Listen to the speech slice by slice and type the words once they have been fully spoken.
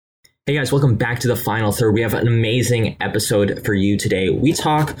Hey guys, welcome back to the final third. We have an amazing episode for you today. We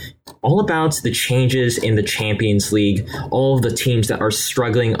talk all about the changes in the Champions League, all of the teams that are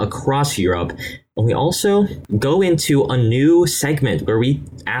struggling across Europe. And we also go into a new segment where we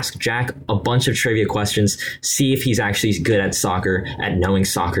ask Jack a bunch of trivia questions, see if he's actually good at soccer, at knowing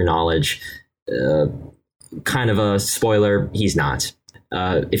soccer knowledge. Kind of a spoiler, he's not.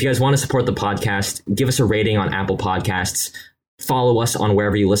 If you guys want to support the podcast, give us a rating on Apple Podcasts. Follow us on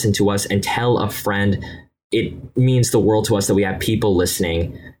wherever you listen to us and tell a friend. It means the world to us that we have people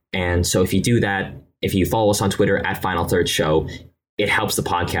listening. And so if you do that, if you follow us on Twitter at Final Third Show, it helps the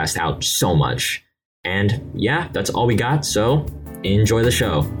podcast out so much. And yeah, that's all we got. So enjoy the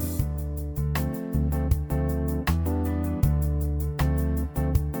show.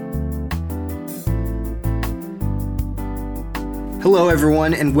 Hello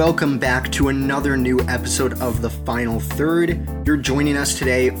everyone, and welcome back to another new episode of The Final Third. You're joining us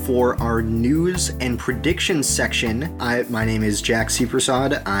today for our news and predictions section. My name is Jack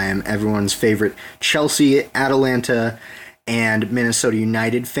Seepersod. I'm everyone's favorite Chelsea, Atalanta, and Minnesota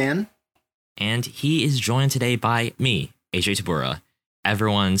United fan. And he is joined today by me, AJ Tabura,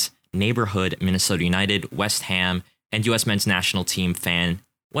 everyone's neighborhood Minnesota United, West Ham, and U.S. men's national team fan.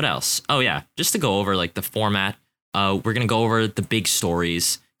 What else? Oh yeah, just to go over the format. We're going to go over the big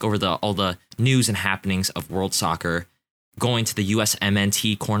stories, go over all the news and happenings of world soccer, going to the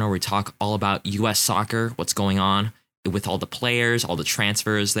USMNT corner where we talk all about US soccer, what's going on with all the players, all the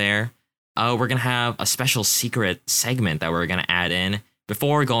transfers there. We're going to have a special secret segment that we're going to add in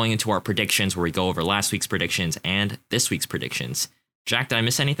before going into our predictions where we go over last week's predictions and this week's predictions. Jack, did I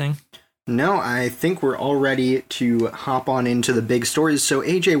miss anything? No, I think we're all ready to hop on into the big stories. So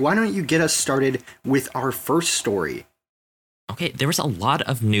AJ, why don't you get us started with our first story? Okay, there was a lot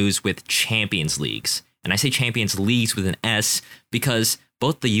of news with Champions Leagues. And I say Champions Leagues with an S because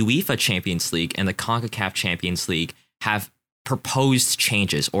both the UEFA Champions League and the CONCACAF Champions League have proposed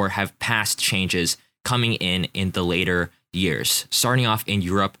changes or have passed changes coming in the later years. Starting off in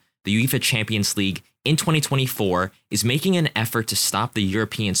Europe, the UEFA Champions League in 2024 is making an effort to stop the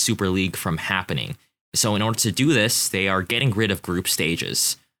European Super League from happening. So in order to do this, they are getting rid of group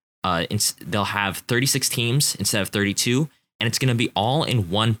stages. They'll have 36 teams instead of 32, and it's going to be all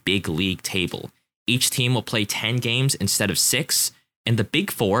in one big league table. Each team will play 10 games instead of 6, and the big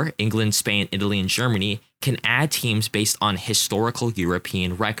four, England, Spain, Italy, and Germany, can add teams based on historical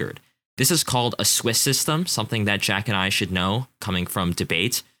European record. This is called a Swiss system, something that Jack and I should know coming from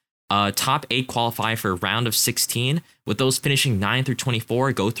debate. Top 8 qualify for a round of 16, with those finishing 9 through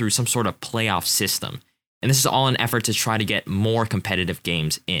 24 go through some sort of playoff system. And this is all an effort to try to get more competitive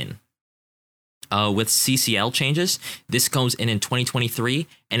games in. With CCL changes, this comes in 2023,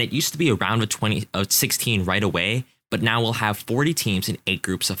 and it used to be a round of 16 right away, but now we'll have 40 teams in 8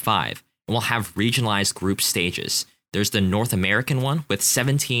 groups of 5, and we'll have regionalized group stages. There's the North American one with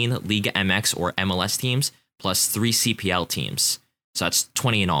 17 Liga MX or MLS teams, plus 3 CPL teams. So that's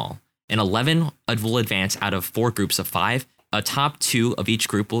 20 in all. And 11 will advance out of 4 groups of 5. A top 2 of each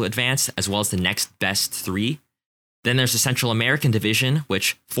group will advance, as well as the next best 3. Then there's the Central American division,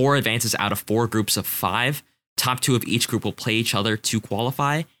 which 4 advances out of 4 groups of 5. Top 2 of each group will play each other to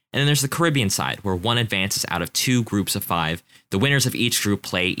qualify. And then there's the Caribbean side, where 1 advances out of 2 groups of 5. The winners of each group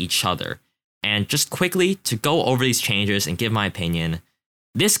play each other. And just quickly, to go over these changes and give my opinion,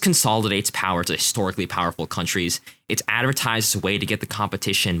 this consolidates power to historically powerful countries. It's advertised as a way to get the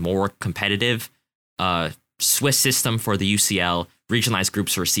competition more competitive. Swiss system for the UCL, regionalized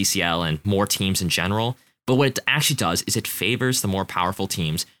groups for CCL, and more teams in general. But what it actually does is it favors the more powerful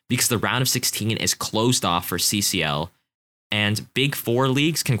teams because the round of 16 is closed off for CCL, and Big Four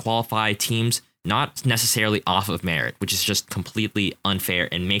leagues can qualify teams not necessarily off of merit, which is just completely unfair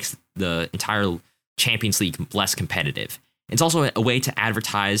and makes the entire Champions League less competitive. It's also a way to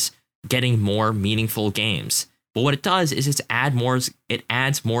advertise getting more meaningful games. But what it does is it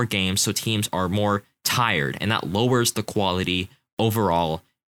adds more games so teams are more tired, and that lowers the quality overall,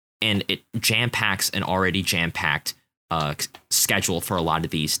 and it jam-packs an already jam-packed schedule for a lot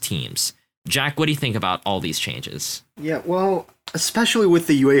of these teams. Jack, what do you think about all these changes? Yeah, well, especially with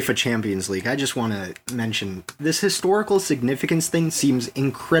the UEFA Champions League, I just want to mention this historical significance thing seems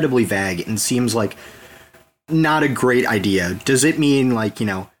incredibly vague and seems like not a great idea. Does it mean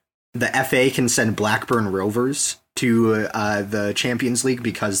the FA can send Blackburn Rovers to the Champions League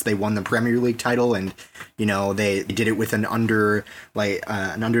because they won the Premier League title and they did it with an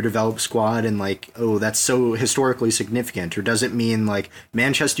underdeveloped squad and that's so historically significant? Or does it mean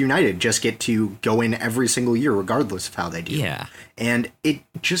Manchester United just get to go in every single year regardless of how they do? Yeah. And it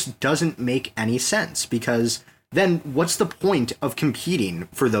just doesn't make any sense because then what's the point of competing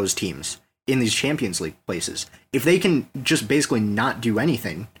for those teams in these Champions League places? If they can just basically not do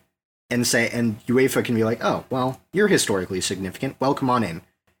anything and UEFA can be like, oh, well, you're historically significant, welcome on in.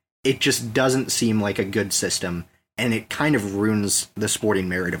 It just doesn't seem like a good system, and it kind of ruins the sporting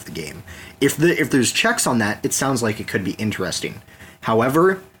merit of the game. If there's checks on that, it sounds like it could be interesting.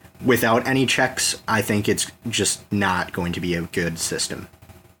 However, without any checks, I think it's just not going to be a good system.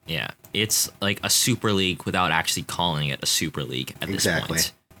 Yeah, it's like a super league without actually calling it a super league at this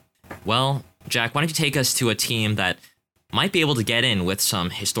point. Well, Jack, why don't you take us to a team that might be able to get in with some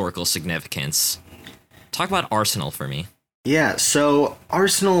historical significance? Talk about Arsenal for me. Yeah, so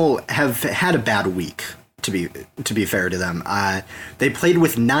Arsenal have had a bad week, to be fair to them. They played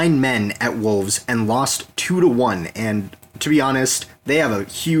with 9 men at Wolves and lost 2-1, and to be honest, they have a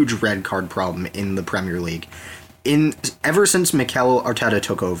huge red card problem in the Premier League. Ever since Mikel Arteta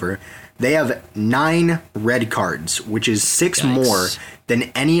took over, they have 9 red cards, which is 6 more than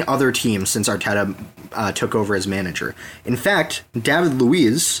any other team since Arteta took over as manager. In fact, David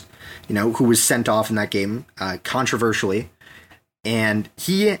Luiz, who was sent off in that game controversially, and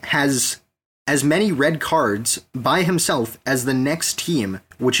he has as many red cards by himself as the next team,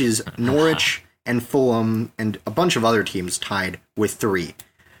 which is Norwich and Fulham and a bunch of other teams tied with 3.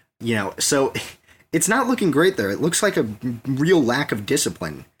 So it's not looking great there. It looks like a real lack of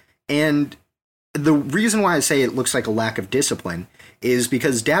discipline. And the reason why I say it looks like a lack of discipline is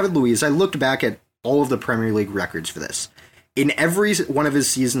because David Luiz, I looked back at all of the Premier League records for this. In every one of his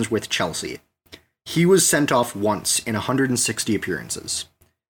seasons with Chelsea, he was sent off once in 160 appearances.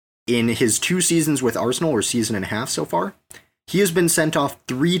 In his 2 seasons with Arsenal, or season and a half so far, he has been sent off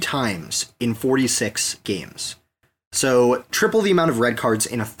 3 times in 46 games. So triple the amount of red cards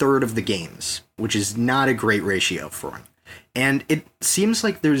in a third of the games, which is not a great ratio for him. And it seems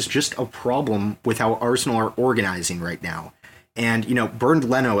like there's just a problem with how Arsenal are organizing right now. And, Bernd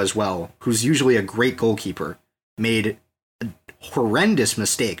Leno as well, who's usually a great goalkeeper, made a horrendous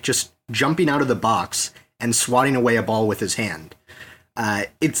mistake just jumping out of the box and swatting away a ball with his hand.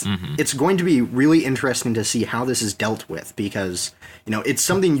 It's going to be really interesting to see how this is dealt with, because, it's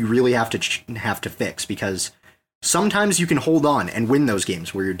something you really have to fix, because sometimes you can hold on and win those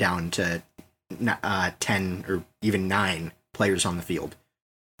games where you're down to 10 or even 9 players on the field.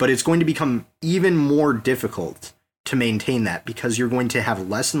 But it's going to become even more difficult to maintain that, because you're going to have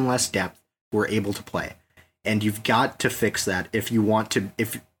less and less depth who are able to play. And you've got to fix that if you want to.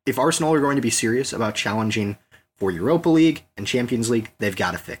 If Arsenal are going to be serious about challenging for Europa League and Champions League, they've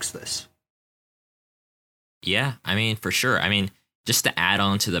got to fix this. Yeah, for sure. Just to add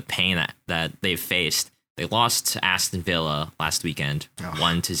on to the pain that they've faced, they lost to Aston Villa last weekend,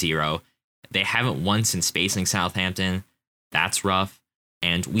 1-0. They haven't won since facing Southampton. That's rough.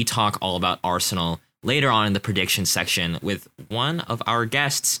 And we talk all about Arsenal later on in the prediction section with one of our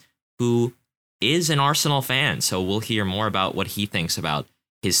guests who is an Arsenal fan. So we'll hear more about what he thinks about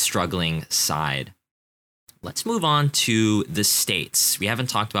his struggling side. Let's move on to the States. We haven't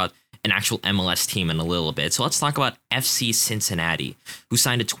talked about an actual MLS team in a little bit. So let's talk about FC Cincinnati, who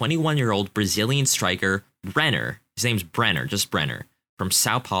signed a 21-year-old Brazilian striker, Brenner. His name's Brenner, just Brenner, from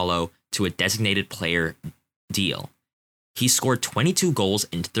Sao Paulo to a designated player deal. He scored 22 goals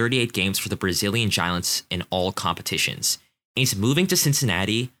in 38 games for the Brazilian Giants in all competitions. And he's moving to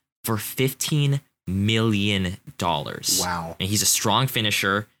Cincinnati for $15 million. Wow. And he's a strong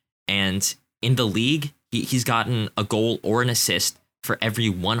finisher. And in the league, he's gotten a goal or an assist for every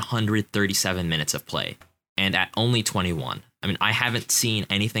 137 minutes of play. And at only 21. I haven't seen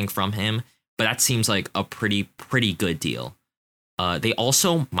anything from him, but that seems like a pretty good deal. They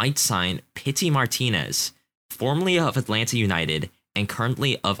also might sign Pity Martinez, formerly of Atlanta United and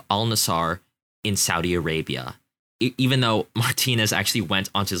currently of Al Nassr in Saudi Arabia. Even though Martinez actually went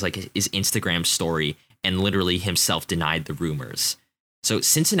onto his Instagram story and literally himself denied the rumors. So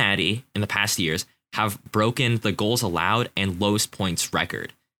Cincinnati, in the past years, have broken the goals allowed and lowest points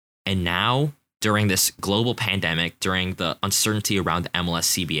record. And now, during this global pandemic, during the uncertainty around the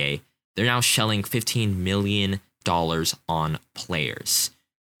MLS CBA, they're now shelling $15 million on players.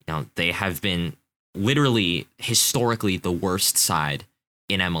 They have been literally historically the worst side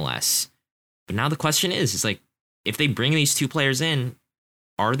in MLS. But now the question is if they bring these 2 players in,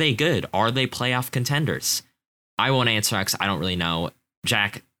 are they good? Are they playoff contenders? I won't answer because I don't really know.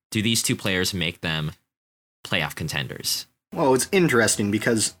 Jack, do these 2 players make them playoff contenders? Well, it's interesting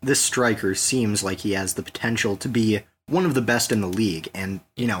because this striker seems like he has the potential to be one of the best in the league. And,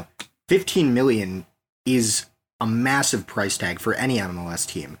 $15 million is a massive price tag for any MLS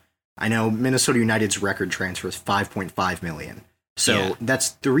team. I know Minnesota United's record transfer is $5.5 million. So that's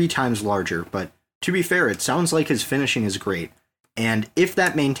 3 times larger, but to be fair, it sounds like his finishing is great. And if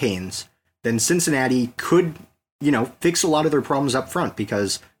that maintains, then Cincinnati could, fix a lot of their problems up front,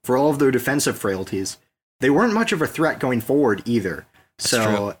 because for all of their defensive frailties, they weren't much of a threat going forward either.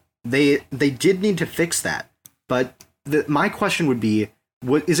 So they did need to fix that. But my question would be,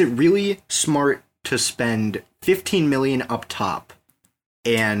 is it really smart to spend $15 million up top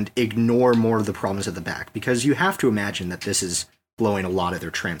and ignore more of the problems at the back? Because you have to imagine that this is blowing a lot of their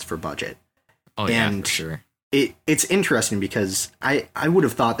transfer budget. Oh, and yeah, for sure. It's interesting because I would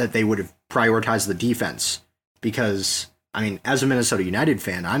have thought that they would have prioritized the defense, because, I mean, as a Minnesota United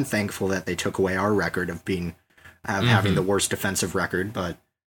fan, I'm thankful that they took away our record of being having the worst defensive record, but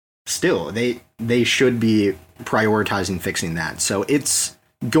still, they should be prioritizing fixing that. So it's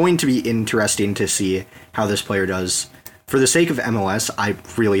going to be interesting to see how this player does. For the sake of MLS, I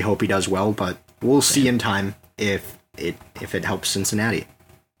really hope he does well, but we'll see in time if it helps Cincinnati.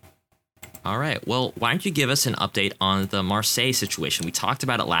 All right. Well, why don't you give us an update on the Marseille situation? We talked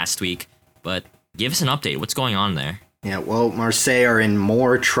about it last week, but give us an update. What's going on there? Yeah, well, Marseille are in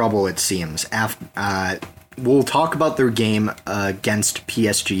more trouble, it seems. We'll talk about their game against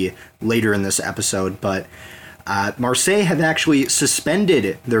PSG later in this episode, but Marseille have actually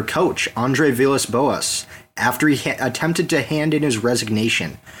suspended their coach, Andre Villas-Boas, after he attempted to hand in his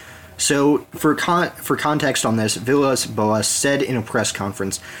resignation. So, for context on this, Villas-Boas said in a press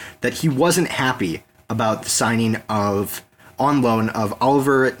conference that he wasn't happy about the signing on loan of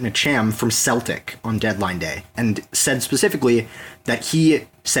Oliver Ntcham from Celtic on deadline day, and said specifically that he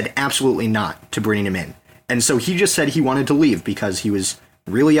said absolutely not to bringing him in. And so he just said he wanted to leave because he was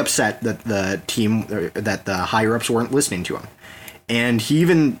really upset that the higher-ups weren't listening to him. And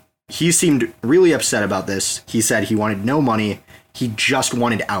he seemed really upset about this. He said he wanted no money. He just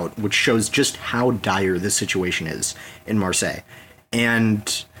wanted out, which shows just how dire this situation is in Marseille.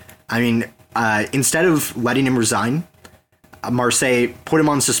 And, I mean, instead of letting him resign, Marseille put him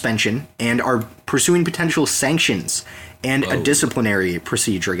on suspension and are pursuing potential sanctions and a disciplinary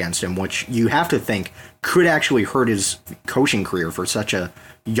procedure against him, which you have to think could actually hurt his coaching career for such a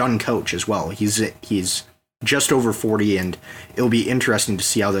young coach as well. He's just over 40, and it'll be interesting to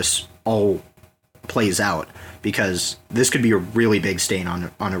see how this all plays out, because this could be a really big stain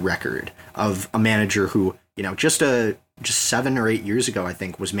on a record of a manager who, just 7 or 8 years ago, I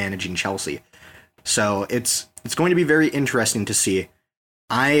think, was managing Chelsea. So it's going to be very interesting to see.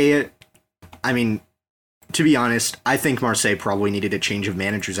 I mean, to be honest, I think Marseille probably needed a change of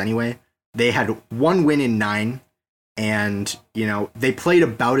managers anyway. They had 1 win in 9, and, they played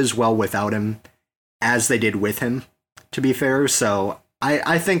about as well without him as they did with him, to be fair. So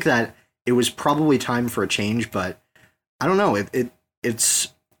I think that it was probably time for a change, but I don't know.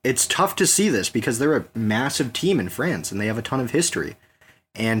 It's tough to see this because they're a massive team in France and they have a ton of history.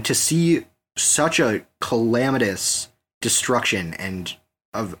 And to see such a calamitous destruction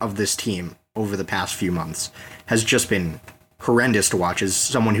of this team over the past few months has just been horrendous to watch as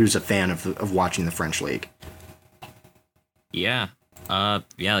someone who's a fan of watching the French league. Yeah.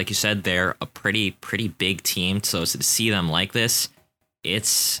 Like you said, they're a pretty big team. So to see them like this,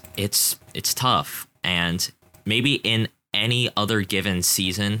 it's tough. And maybe in any other given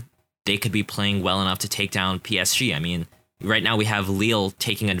season, they could be playing well enough to take down PSG. I mean, right now we have Lille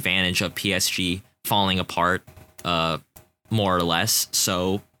taking advantage of PSG falling apart, more or less.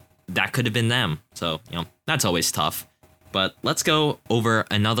 So that could have been them. So, that's always tough. But let's go over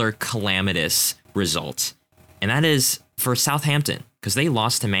another calamitous result. And that is for Southampton, because they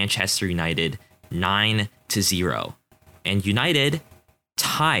lost to Manchester United 9-0. And United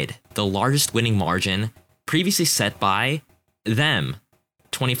tied the largest winning margin previously set by them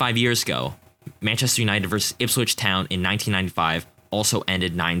 25 years ago. Manchester United versus Ipswich Town in 1995 also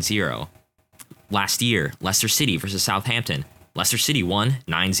ended 9-0. Last year, Leicester City versus Southampton. Leicester City won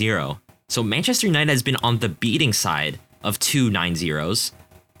 9-0. So Manchester United has been on the beating side of 2 9-0s,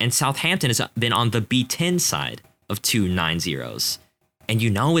 and Southampton has been on the beaten side of 2 9-0s. And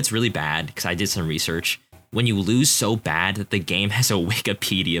it's really bad, because I did some research, when you lose so bad that the game has a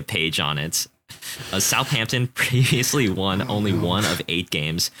Wikipedia page on it. Southampton previously won only 1 of 8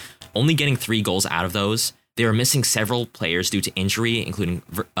 games, only getting 3 goals out of those. They were missing several players due to injury, including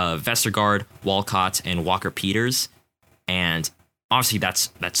Vestergaard, Walcott, and Walker Peters. And obviously that's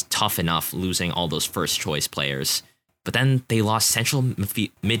tough enough, losing all those first-choice players. But then they lost central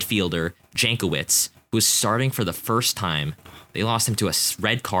midfielder Jankowicz, who was starting for the first time. They lost him to a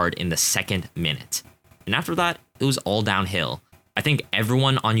red card in the 2nd minute. And after that, it was all downhill. I think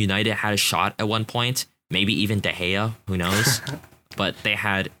everyone on United had a shot at one point, maybe even De Gea, who knows? But they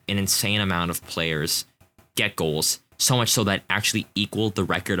had an insane amount of players get goals. so much so that it actually equaled the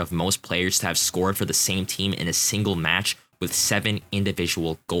record of most players to have scored for the same team in a single match with 7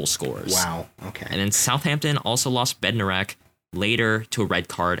 individual goal scorers. Wow. Okay. And then Southampton also lost Bednarek later to a red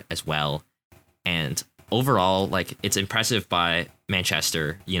card as well. And overall, like, it's impressive by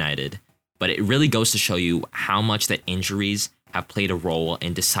Manchester United, but it really goes to show you how much that injuries have played a role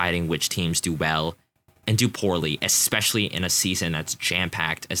in deciding which teams do well and do poorly, especially in a season that's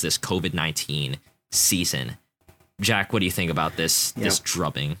jam-packed as this COVID-19 season. Jack, what do you think about this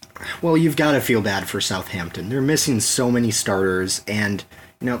drubbing? Well, you've got to feel bad for Southampton. They're missing so many starters, and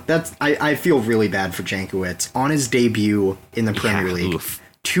I feel really bad for Jankowicz. On his debut in the Premier League, oof.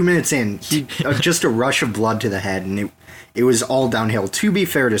 2 minutes in, he just a rush of blood to the head, and it was all downhill. To be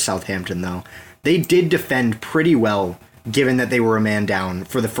fair to Southampton, though, they did defend pretty well, given that they were a man down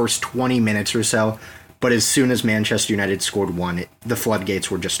for the first 20 minutes or so. But as soon as Manchester United scored one, the floodgates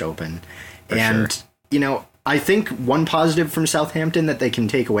were just open. For sure. I think one positive from Southampton that they can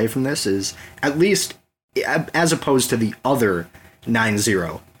take away from this is, at least as opposed to the other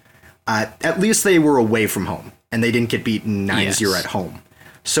 9-0, at least they were away from home and they didn't get beaten 9-0 at home.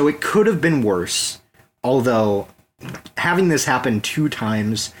 So it could have been worse, although having this happen 2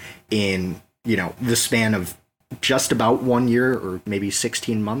 times in, the span of just about 1 year or maybe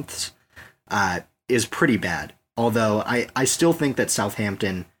 16 months is pretty bad. Although I still think that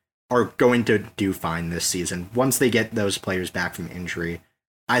Southampton are going to do fine this season. Once they get those players back from injury,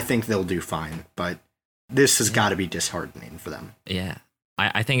 I think they'll do fine. But this has got to be disheartening for them. Yeah.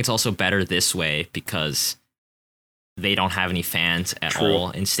 I think it's also better this way because they don't have any fans at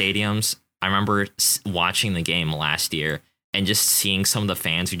all in stadiums. I remember watching the game last year and just seeing some of the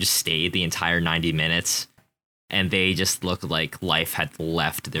fans who just stayed the entire 90 minutes, and they just looked like life had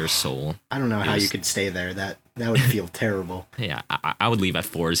left their soul. I don't know how you could stay there. That would feel terrible. Yeah, I would leave at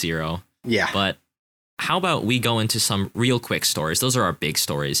 4-0. Yeah. But how about we go into some real quick stories? Those are our big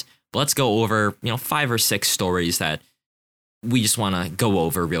stories. But let's go over, 5 or 6 stories that we just want to go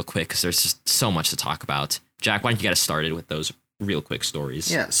over real quick because there's just so much to talk about. Jack, why don't you get us started with those real quick stories?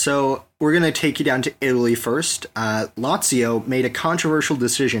 Yeah, so we're going to take you down to Italy first. Lazio made a controversial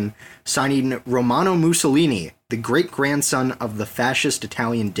decision signing Romano Mussolini, the great-grandson of the fascist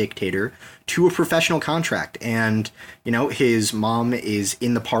Italian dictator, to a professional contract. And, his mom is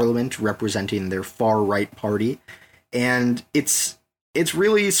in the parliament representing their far-right party. And it's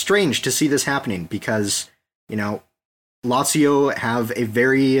really strange to see this happening because, Lazio have a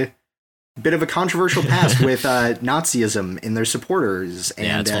very bit of a controversial past with Nazism in their supporters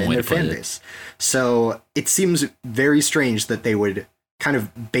and in their fan base. So it seems very strange that they would kind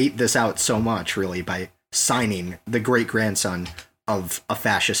of bait this out so much, really, by signing the great-grandson of a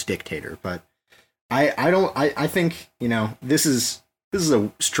fascist dictator. But I think, this is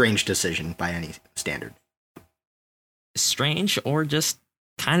a strange decision by any standard. Strange or just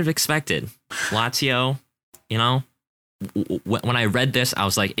kind of expected. Lazio, when I read this, I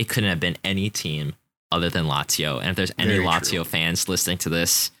was like, it couldn't have been any team other than Lazio. And if there's any Very Lazio true. fans listening to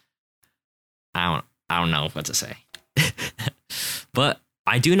this, I don't know what to say. But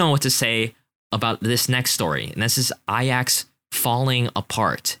I do know what to say about this next story. And this is Ajax falling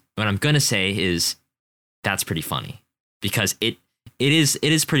apart. What I'm going to say is that's pretty funny because it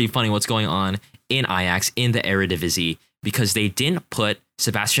is pretty funny what's going on in Ajax in the Eredivisie because they didn't put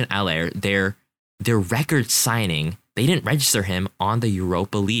Sebastian Aller, their record signing, they didn't register him on the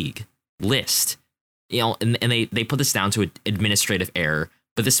Europa League list. And they put this down to an administrative error,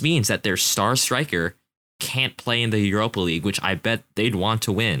 but this means that their star striker can't play in the Europa League, which I bet they'd want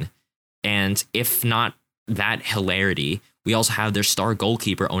to win. And if not that hilarity, we also have their star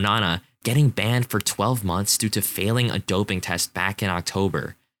goalkeeper, Onana, getting banned for 12 months due to failing a doping test back in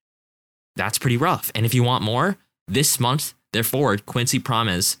October. That's pretty rough. And if you want more, this month, their forward, Quincy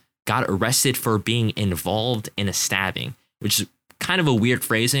Promes, got arrested for being involved in a stabbing, which is kind of a weird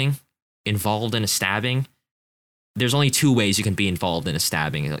phrasing, involved in a stabbing. There's only 2 ways you can be involved in a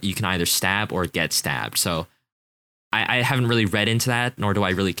stabbing. You can either stab or get stabbed. So I haven't really read into that, nor do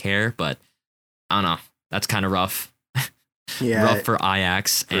I really care, but I don't know. That's kind of rough. Yeah, rough for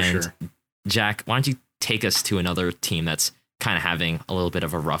Ajax. And sure. Jack, why don't you take us to another team that's kind of having a little bit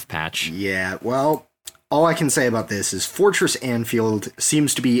of a rough patch? Yeah, well, all I can say about this is Fortress Anfield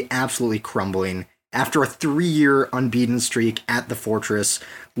seems to be absolutely crumbling. After a 3-year unbeaten streak at the Fortress,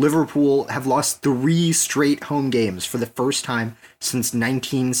 Liverpool have lost 3 straight home games for the first time since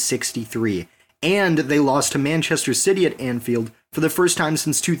 1963. And they lost to Manchester City at Anfield for the first time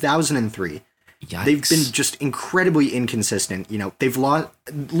since 2003. Yikes. They've been just incredibly inconsistent. They've lost,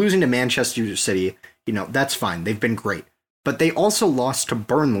 losing to Manchester City, that's fine. They've been great. But they also lost to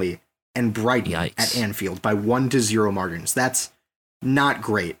Burnley and Brighton Yikes. at Anfield by 1-0 margins. That's not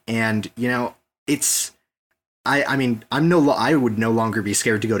great. And, it's... I mean, I would no longer be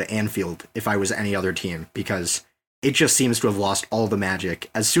scared to go to Anfield if I was any other team, because it just seems to have lost all the magic.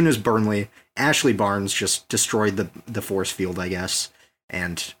 As soon as Ashley Barnes just destroyed the force field, I guess,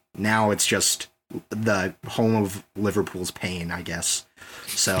 and now it's just the home of Liverpool's pain, I guess.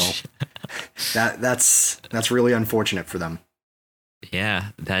 So that's really unfortunate for them. Yeah,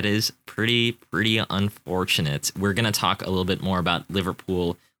 that is pretty unfortunate. We're going to talk a little bit more about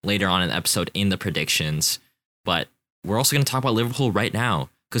Liverpool later on in the episode in the predictions, but we're also going to talk about Liverpool right now,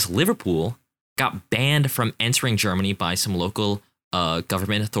 because Liverpool got banned from entering Germany by some local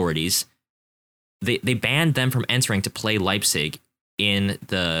government authorities. They banned them from entering to play Leipzig in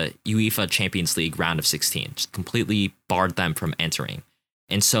the UEFA Champions League round of 16. Just completely barred them from entering.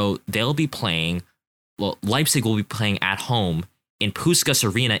 And so they'll be playing, Leipzig will be playing at home in Puskás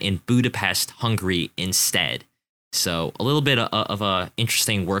Arena in Budapest, Hungary instead. So a little bit of a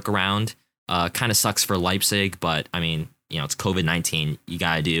interesting workaround. Kind of sucks for Leipzig, but I mean, it's COVID-19. You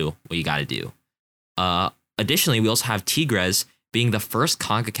got to do what you got to do. Additionally, we also have Tigres being the first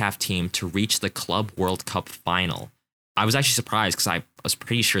CONCACAF team to reach the Club World Cup final. I was actually surprised because I was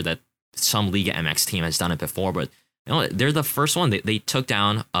pretty sure that some Liga MX team has done it before, but they're the first one. They took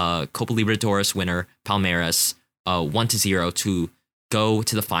down Copa Libertadores winner Palmeiras 1-0 to go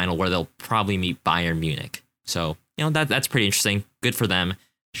to the final, where they'll probably meet Bayern Munich. So that's pretty interesting. Good for them.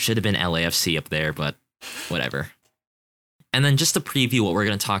 Should have been LAFC up there, but whatever. And then just to preview what we're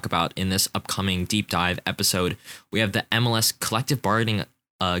going to talk about in this upcoming deep dive episode, we have the MLS collective bargaining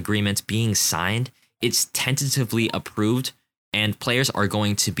agreement being signed. It's tentatively approved, and players are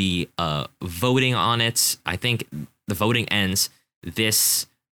going to be voting on it. I think the voting ends this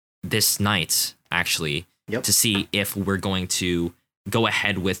night, actually, to see if we're going to go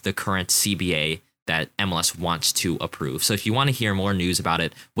ahead with the current CBA that MLS wants to approve. So if you want to hear more news about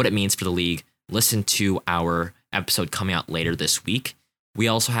it, what it means for the league, listen to our episode coming out later this week. We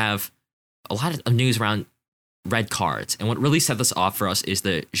also have a lot of news around red cards. And what really set this off for us is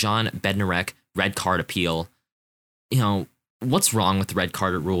the Jean Bednarek red card appeal. What's wrong with the red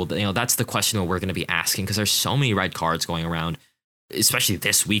card rule? That's the question that we're going to be asking, because there's so many red cards going around, especially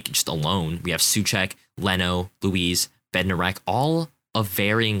this week just alone. We have Souček, Leno, Luiz, Bednarek, all of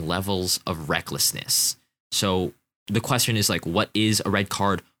varying levels of recklessness. So the question is, what is a red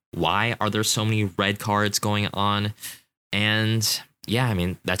card? Why are there so many red cards going on? And yeah, I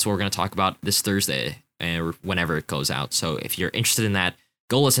mean, that's what we're going to talk about this Thursday or whenever it goes out. So if you're interested in that,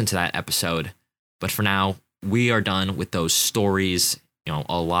 go listen to that episode. But for now, we are done with those stories.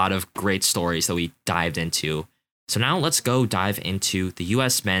 A lot of great stories that we dived into. So now let's go dive into the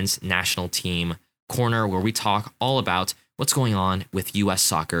U.S. men's national team corner, where we talk all about what's going on with U.S.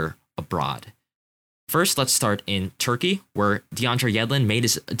 soccer abroad. First, let's start in Turkey, where DeAndre Yedlin made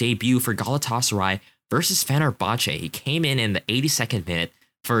his debut for Galatasaray versus Fenerbahce. He came in the 82nd minute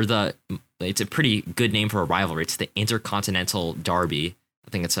for it's a pretty good name for a rivalry. It's the Intercontinental Derby.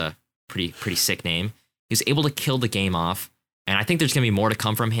 I think it's a pretty sick name. He was able to kill the game off, and I think there's going to be more to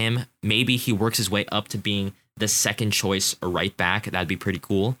come from him. Maybe he works his way up to being the second choice right back. That'd be pretty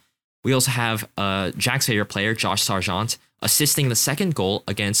cool. We also have Jack's favorite player, Josh Sargent, assisting the second goal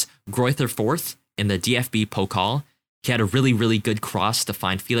against Greuther Fürth in the DFB Pokal. He had a really good cross to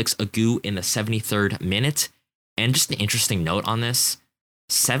find Felix Agu in the 73rd minute. And just an interesting note on this,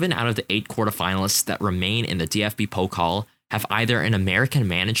 7 out of the 8 quarterfinalists that remain in the DFB Pokal have either an American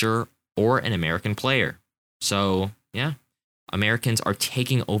manager or an American player. So, yeah, Americans are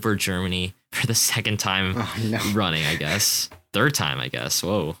taking over Germany for the second time running, I guess. Third time, I guess.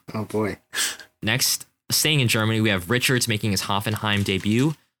 Whoa. Oh, boy. Next, staying in Germany, we have Richards making his Hoffenheim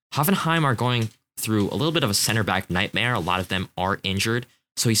debut. Hoffenheim are going through a little bit of a center back nightmare. A lot of them are injured,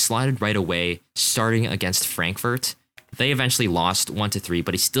 so he slotted right away, starting against Frankfurt. They eventually lost 1-3,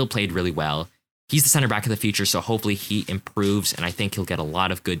 but he still played really well. He's the center back of the future, so hopefully he improves, and I think he'll get a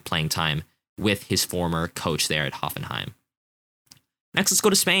lot of good playing time with his former coach there at Hoffenheim. Next, let's go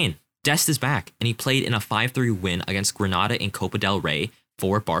to Spain. Dest is back, and he played in a 5-3 win against Granada in Copa del Rey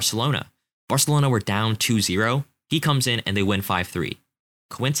for Barcelona. Barcelona were down 2-0. He comes in and they win 5-3.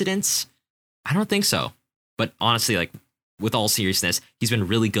 Coincidence? I don't think so. But honestly, with all seriousness, he's been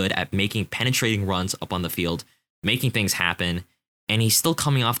really good at making penetrating runs up on the field, making things happen, and he's still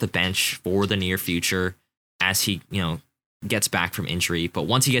coming off the bench for the near future as he, gets back from injury. But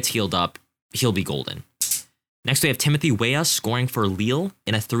once he gets healed up, he'll be golden. Next, we have Timothy Weah scoring for Lille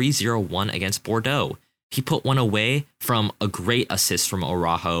in a 3-0 against Bordeaux. He put one away from a great assist from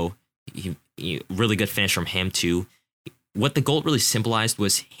Araujo. Really good finish from him, too. What the goal really symbolized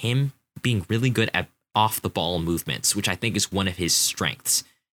was him being really good at off the ball movements, which I think is one of his strengths.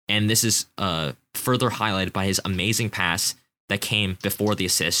 And this is further highlighted by his amazing pass that came before the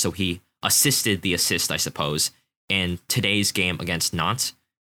assist. So he assisted the assist, I suppose, in today's game against Nantes.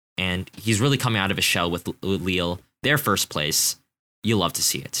 And he's really coming out of his shell with Lille, their first place. You'll love to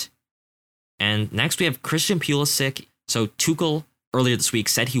see it. And next we have Christian Pulisic. So Tuchel earlier this week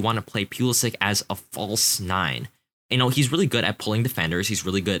said he wanted to play Pulisic as a false nine. You know, he's really good at pulling defenders. He's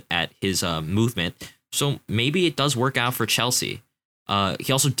really good at his movement. So maybe it does work out for Chelsea.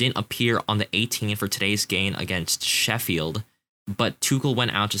 He also didn't appear on the 18 for today's game against Sheffield, but Tuchel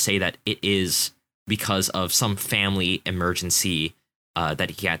went out to say that it is because of some family emergency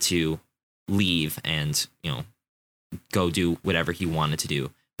that he had to leave and, you know, go do whatever he wanted to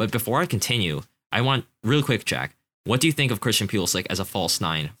do. But before I continue, I want real quick, Jack, what do you think of Christian Pulisic as a false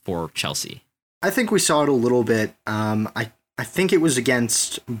nine for Chelsea? I think we saw it a little bit. I think it was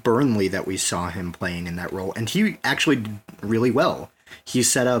against Burnley that we saw him playing in that role, and he actually did really well. He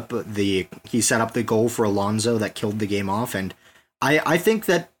set up the goal for Alonso that killed the game off, and I think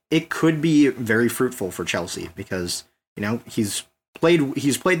that it could be very fruitful for Chelsea because, you know, he's played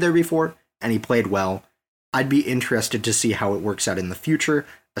there before and he played well. I'd be interested to see how it works out in the future,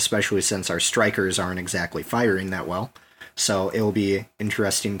 especially since our strikers aren't exactly firing that well. So it'll be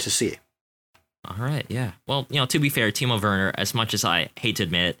interesting to see. All right, yeah. Well, you know, to be fair, Timo Werner, as much as I hate to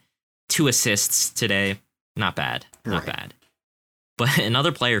admit it, 2 assists today, not bad, not bad. But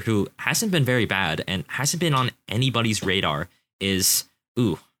another player who hasn't been very bad and hasn't been on anybody's radar is,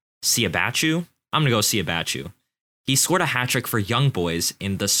 Siabachu. I'm going to go Siabachu. He scored a hat-trick for Young Boys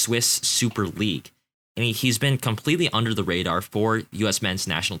in the Swiss Super League. And he's been completely under the radar for U.S. men's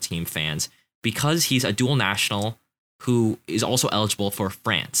national team fans because he's a dual national who is also eligible for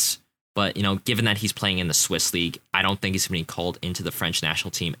France. But, you know, given that he's playing in the Swiss League, I don't think he's going to be called into the French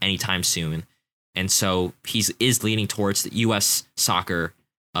national team anytime soon. And so he is leaning towards the U.S. soccer.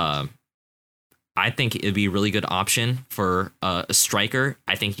 I think it would be a really good option for a striker.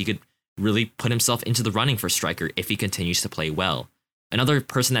 I think he could really put himself into the running for striker if he continues to play well. Another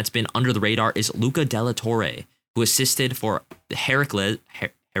person that's been under the radar is Luca Della Torre, who assisted for Heracles.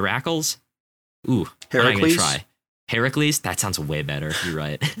 Heracles? I'm not going to try. Heracles? That sounds way better. You're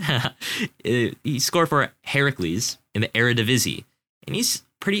right. He scored for Heracles in the Eredivisie. And he's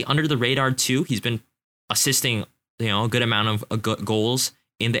pretty under the radar, too. He's been assisting, you know, a good amount of goals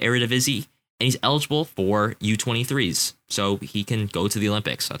in the Eredivisie. And he's eligible for U23s. So he can go to the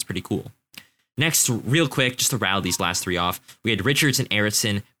Olympics. So that's pretty cool. Next, real quick, just to rattle these last 3 off, we had Richards and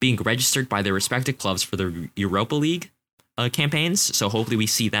Eriksson being registered by their respective clubs for the Europa League campaigns. So hopefully we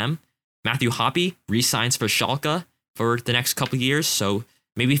see them. Matthew Hoppe re-signs for Schalke for the next couple of years. So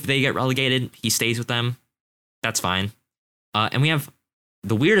maybe if they get relegated, he stays with them. That's fine. And we have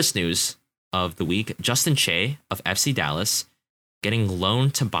the weirdest news of the week. Justin Che of FC Dallas getting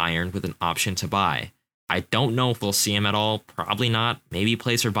loaned to Bayern with an option to buy. I don't know if we'll see him at all. Probably not. Maybe he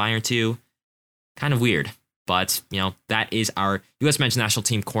plays for Bayern too. Kind of weird. But, you know, that is our U.S. men's national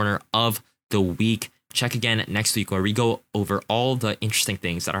team corner of the week. Check again next week where we go over all the interesting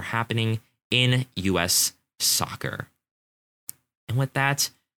things that are happening in U.S. soccer. And with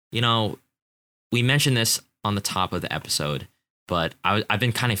that, you know, we mentioned this on the top of the episode, but I've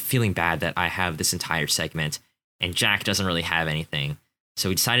been kind of feeling bad that I have this entire segment and Jack doesn't really have anything. So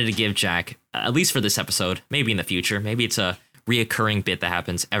we decided to give Jack, at least for this episode, maybe in the future, maybe it's a reoccurring bit that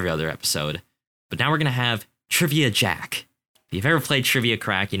happens every other episode. But now we're going to have Trivia Jack. If you've ever played Trivia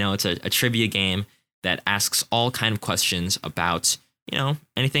Crack, you know, it's a trivia game that asks all kind of questions about, you know,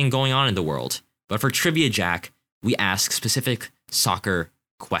 anything going on in the world. But for Trivia Jack, we ask specific soccer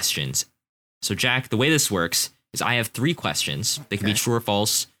questions. So Jack, the way this works is I have 3 questions. They can be true or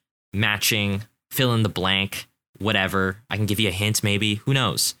false, matching, fill in the blank, whatever. I can give you a hint maybe, who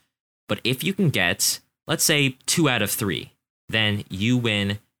knows. But if you can get, let's say 2 out of 3, then you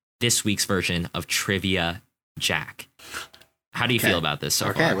win this week's version of Trivia Jack. How do you feel about this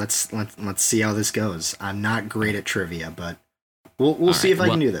so far? Let's see how this goes. I'm not great at trivia, but we'll see if I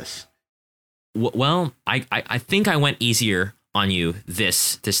can do this. Well, I think I went easier on you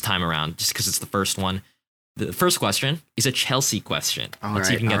this time around, just because it's the first one. The first question is a Chelsea question. Let's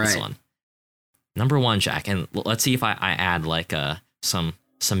see if you can get this one. Number 1, Jack, and let's see if I add like some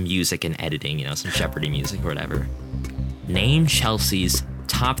music and editing, you know, some Jeopardy music or whatever. Name Chelsea's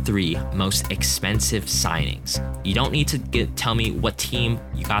top 3 most expensive signings. You don't need to tell me what team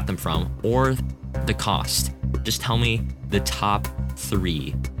you got them from or the cost. Just tell me the top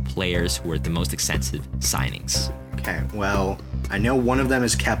 3 players who are the most expensive signings. Okay, well, I know one of them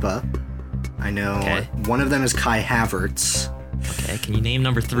is Kepa. I know one of them is Kai Havertz. Okay, can you name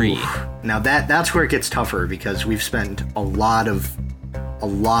number 3? Now that's where it gets tougher because we've spent a lot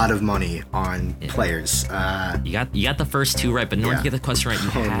of money on players. You got the first 2 right, but in order to get the question right, you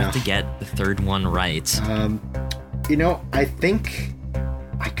have to get the third one right. I think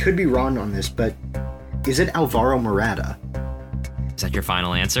I could be wrong on this, but is it Alvaro Morata? Is that your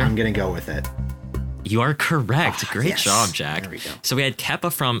final answer? I'm gonna go with it. You are correct. Great job, Jack. There we go. So we had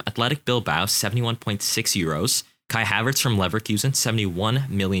Kepa from Athletic Bilbao, 71.6 euros. Kai Havertz from Leverkusen, 71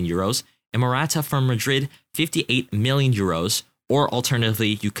 million euros. And Morata from Madrid, 58 million euros. Or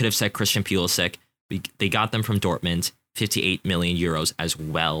alternatively, you could have said Christian Pulisic. They got them from Dortmund, 58 million euros as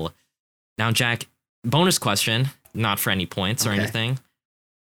well. Now, Jack, bonus question, not for any points or anything.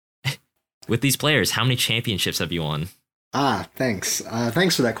 With these players, how many championships have you won? Thanks.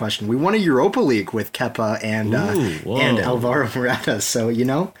 Thanks for that question. We won a Europa League with Kepa and Alvaro Morata. So,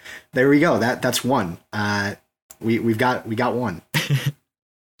 there we go. That's one. We got one.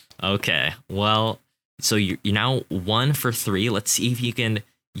 Okay. Well, so you're now 1 for 3. Let's see if you can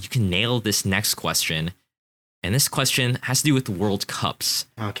nail this next question. And this question has to do with World Cups.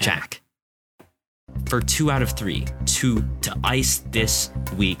 Okay. Jack, for 2 out of 3, to ice this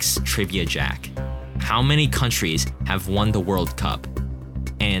week's Trivia Jack, how many countries have won the World Cup?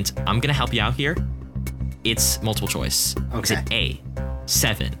 And I'm going to help you out here. It's multiple choice. Okay. Is it A,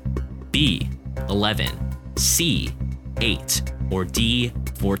 7, B, 11, C, 8, or D,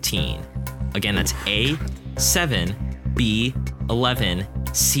 14? Again, that's A, 7, B, 11,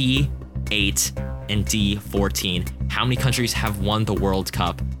 C, 8, and D, 14. How many countries have won the World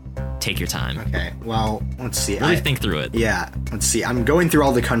Cup? Take your time. Okay, well, let's see. Really think through it. Yeah, let's see. I'm going through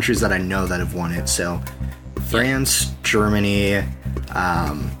all the countries that I know that have won it. So, France, Germany,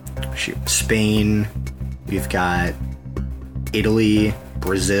 Spain. We've got Italy,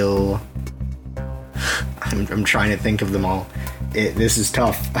 Brazil. I'm trying to think of them all. This is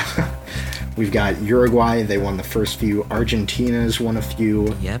tough. We've got Uruguay. They won the first few. Argentina's won a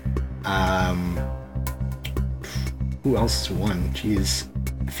few. Yep. Who else has won? Jeez.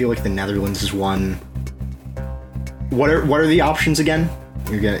 I feel like the Netherlands has won. What are the options again?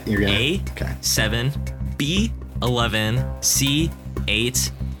 You're gonna A, 7, B, 11, C,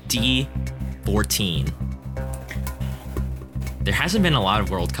 8, D, 14. There hasn't been a lot of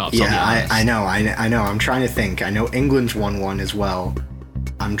World Cups. Yeah, I know. I'm trying to think. I know England's won one as well.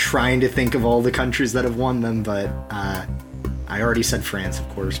 I'm trying to think of all the countries that have won them, but I already said France, of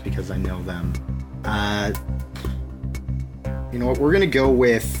course, because I know them. You know what? We're gonna go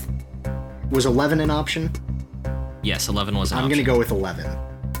with. Was 11 an option? Yes, 11 was an option. I'm gonna go with 11. All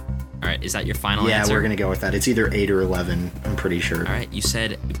right, is that your final answer? Yeah, we're gonna go with that. It's either 8 or 11. I'm pretty sure. All right, you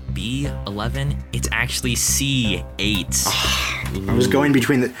said B, 11. It's actually C, 8. I was going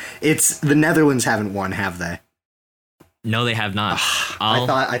between the Netherlands haven't won, have they? No, they have not. I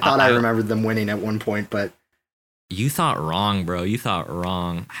thought I remembered them winning at one point, but you thought wrong, bro. You thought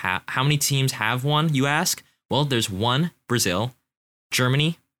wrong. How many teams have won, you ask? Well, there's 1, Brazil,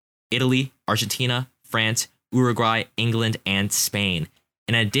 Germany, Italy, Argentina, France, Uruguay, England, and Spain.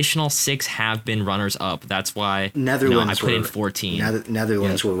 An additional 6 have been runners-up. That's why Netherlands I put in 14.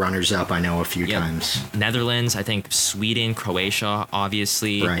 Netherlands were runners-up, I know, a few times. Netherlands, I think Sweden, Croatia,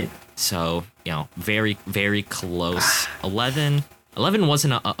 obviously. Right. So, very, very close. 11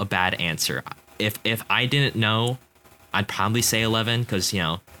 wasn't a bad answer. If I didn't know, I'd probably say 11 because,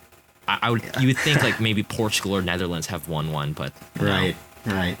 I would. You would think like maybe Portugal or Netherlands have won one, but right.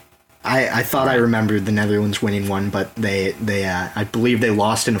 I thought I remembered the Netherlands winning one, but they I believe they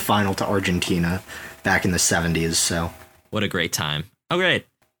lost in a final to Argentina back in the 70s. So what a great time! Oh great!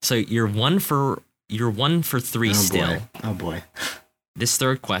 So you're 1 for 3 still. Oh boy! This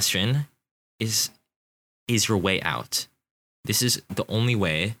third question is your way out. This is the only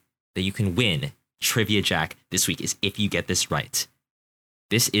way that you can win Trivia Jack this week is if you get this right.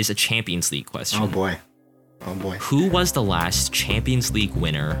 This is a Champions League question. Oh boy. Who was the last Champions League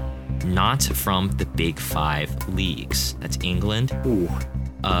winner not from the Big 5 leagues? That's England. Ooh.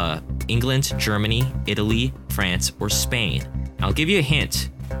 England, Germany, Italy, France, or Spain. I'll give you a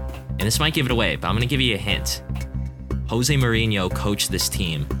hint. And this might give it away, but I'm going to give you a hint. Jose Mourinho coached this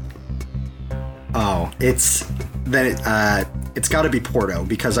team. Oh, it's got to be Porto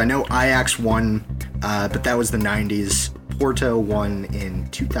because I know Ajax won, but that was the 90s. Porto won in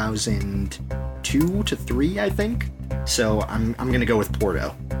 2002 to 3, I think. So I'm gonna go with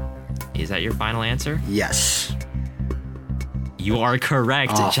Porto. Is that your final answer? Yes. You are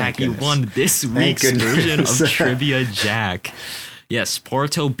correct, Jack. You won this week's version of Trivia Jack. Yes,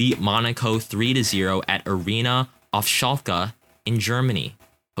 Porto beat Monaco 3-0 at Arena auf Schalke in Germany.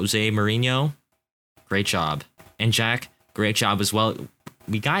 Jose Mourinho, great job. And Jack, great job as well.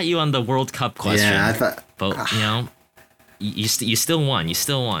 We got you on the World Cup question. Yeah, I thought, but you still won. You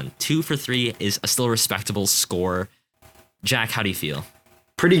still won. 2 for 3 is a still respectable score. Jack, how do you feel?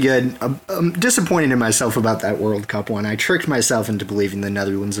 pretty good. I'm disappointed in myself about that World Cup one. I tricked myself into believing the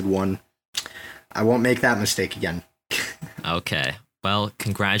Netherlands had won. I won't make that mistake again. Okay. Well,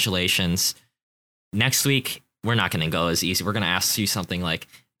 congratulations. Next week, we're not going to go as easy. We're going to ask you something like,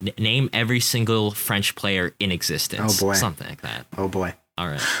 name every single French player in existence. Oh, boy. Something like that. Oh, boy. All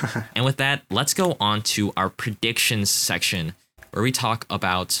right. And with that, let's go on to our predictions section, where we talk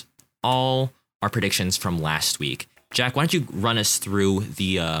about all our predictions from last week. Jack, why don't you run us through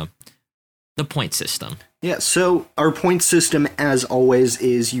the point system? Yeah, so our point system, as always,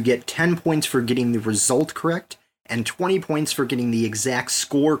 is you get 10 points for getting the result correct and 20 points for getting the exact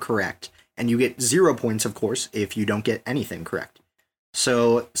score correct. And you get 0 points, of course, if you don't get anything correct.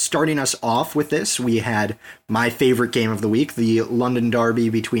 So starting us off with this, we had my favorite game of the week, the London Derby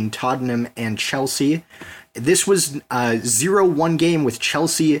between Tottenham and Chelsea. This was a 0-1 game with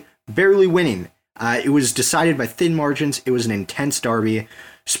Chelsea barely winning. It was decided by thin margins. It was an intense derby.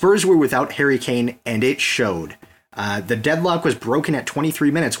 Spurs were without Harry Kane, and it showed. The deadlock was broken at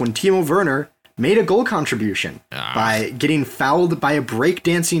 23 minutes when Timo Werner made a goal contribution by getting fouled by a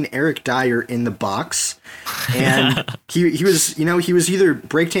breakdancing Eric Dyer in the box. And he was either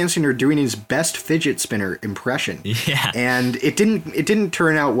breakdancing or doing his best fidget spinner impression. Yeah. And it didn't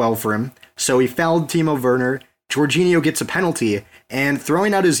turn out well for him. So he fouled Timo Werner. Jorginho gets a penalty, and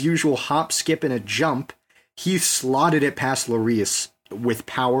throwing out his usual hop, skip, and a jump, he slotted it past Lloris with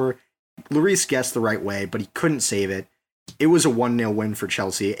power. Lloris guessed the right way, but he couldn't save it. It was a 1-0 win for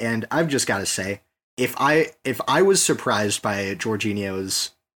Chelsea, and I've just got to say, if I was surprised by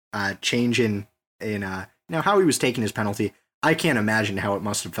Jorginho's change in how he was taking his penalty, I can't imagine how it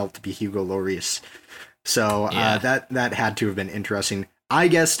must have felt to be Hugo Lloris. So that had to have been interesting. I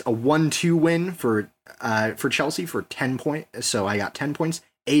guessed a 1-2 win for Chelsea for 10 points, so I got 10 points.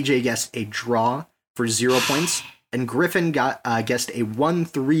 AJ guessed a draw for 0 points, and Griffin guessed a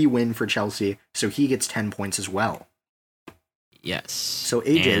 1-3 win for Chelsea, so he gets 10 points as well. Yes. So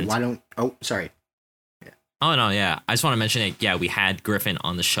AJ, why don't? Oh, sorry. Yeah. Oh no, yeah. I just want to mention it. Yeah, we had Griffin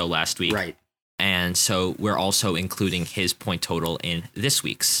on the show last week, right? And so we're also including his point total in this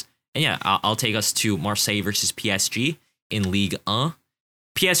week's. And yeah, I'll take us to Marseille versus PSG in Ligue 1.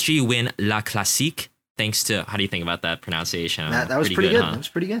 PSG win La Classique thanks to, how do you think about that pronunciation? That was pretty good. Huh? That was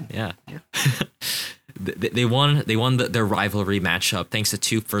pretty good. Yeah. They won their rivalry matchup thanks to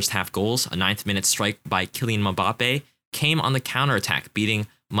 2 first-half goals. A 9th-minute strike by Kylian Mbappe came on the counterattack, beating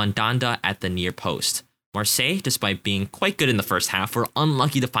Mandanda at the near post. Marseille, despite being quite good in the first half, were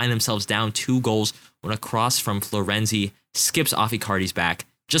unlucky to find themselves down 2 goals when a cross from Florenzi skips off Icardi's back,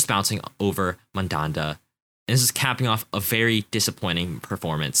 just bouncing over Mandanda. And this is capping off a very disappointing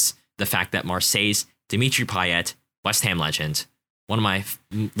performance. The fact that Marseille's Dimitri Payet, West Ham legend,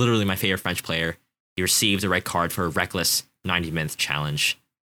 literally my favorite French player, he received a red card for a reckless 90-minute challenge.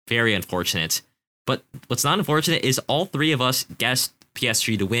 Very unfortunate. But what's not unfortunate is all 3 of us guessed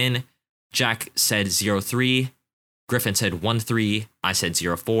PSG to win. Jack said 0-3. Griffin said 1-3. I said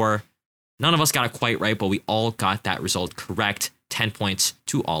 0-4. None of us got it quite right, but we all got that result correct. 10 points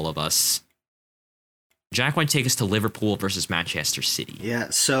to all of us. Jack, why don't you take us to Liverpool versus Manchester City? Yeah,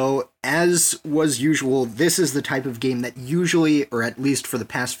 so as was usual, this is the type of game that usually, or at least for the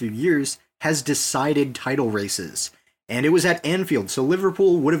past few years, has decided title races. And it was at Anfield, so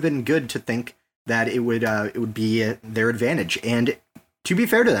Liverpool would have been good to think that it would be their advantage. And to be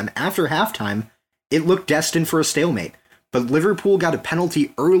fair to them, after halftime, it looked destined for a stalemate. But Liverpool got a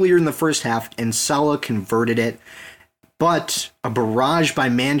penalty earlier in the first half, and Salah converted it. But a barrage by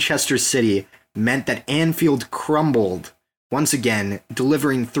Manchester City meant that Anfield crumbled, once again,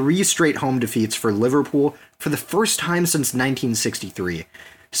 delivering 3 straight home defeats for Liverpool for the first time since 1963.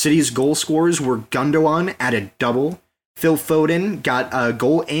 City's goal scorers were Gundogan at a double, Phil Foden got a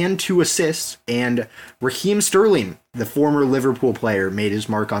goal and 2 assists, and Raheem Sterling, the former Liverpool player, made his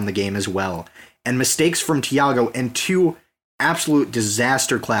mark on the game as well. And mistakes from Thiago and 2 absolute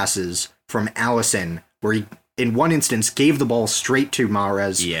disaster classes from Alisson, where he, in one instance, gave the ball straight to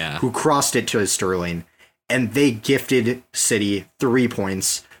Mahrez, who crossed it to Sterling, and they gifted City 3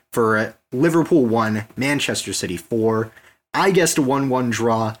 points for Liverpool 1, Manchester City 4. I guessed a 1-1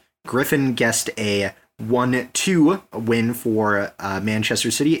 draw. Griffin guessed a 1-2 win for Manchester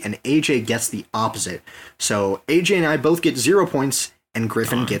City, and AJ gets the opposite. So AJ and I both get 0 points, and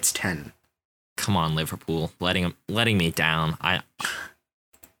Griffin gets 10. Come on, Liverpool, letting me down.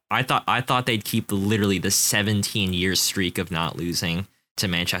 I thought they'd keep literally the 17-year streak of not losing to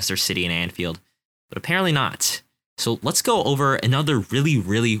Manchester City and Anfield, but apparently not. So let's go over another really,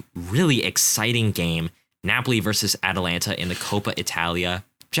 really, really exciting game. Napoli versus Atalanta in the Coppa Italia.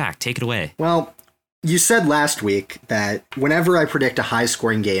 Jack, take it away. Well, you said last week that whenever I predict a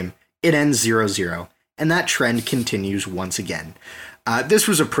high-scoring game, it ends 0-0, and that trend continues once again. This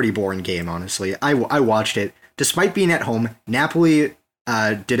was a pretty boring game, honestly. I watched it. Despite being at home, Napoli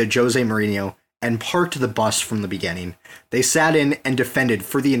did a Jose Mourinho and parked the bus from the beginning. They sat in and defended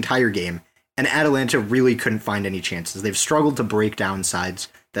for the entire game, and Atalanta really couldn't find any chances. They've struggled to break down sides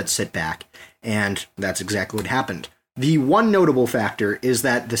that sit back, and that's exactly what happened. The one notable factor is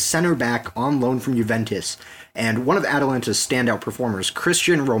that the center back on loan from Juventus and one of Atalanta's standout performers,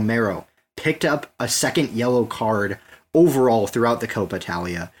 Christian Romero, picked up a second yellow card overall throughout the Coppa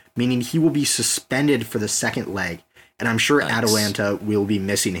Italia, meaning he will be suspended for the second leg, and I'm sure Atalanta will be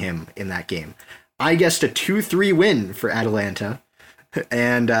missing him in that game. I guessed a 2-3 win for Atalanta,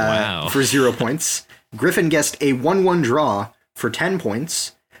 and for 0 points. Griffin guessed a 1-1 draw for 10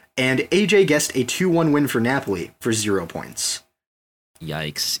 points, and AJ guessed a 2-1 win for Napoli for 0 points.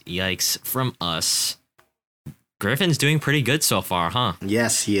 Yikes from us. Griffin's doing pretty good so far, huh?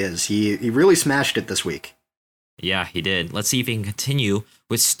 Yes, he is. He really smashed it this week. Yeah, he did. Let's see if he can continue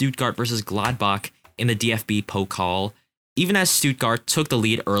with Stuttgart versus Gladbach in the DFB Pokal. Even as Stuttgart took the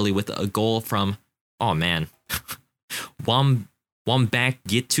lead early with a goal from, oh man, Wambangituku?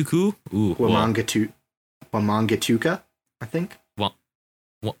 Wamangituka, I think.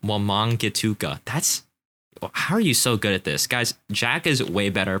 Wamangituka. How are you so good at this? Guys, Jack is way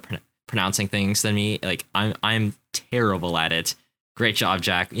better pronouncing things than me. Like, I'm terrible at it. Great job,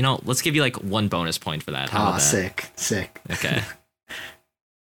 Jack. Let's give you like 1 bonus point for that. How about that? Sick. Okay.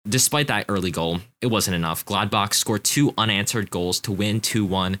 Despite that early goal, it wasn't enough. Gladbach scored 2 unanswered goals to win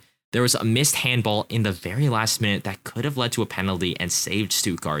 2-1. There was a missed handball in the very last minute that could have led to a penalty and saved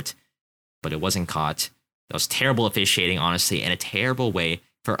Stuttgart, but it wasn't caught. That was terrible officiating, honestly, and a terrible way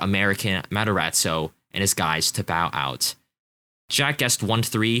for American Matarazzo and his guys to bow out. Jack guessed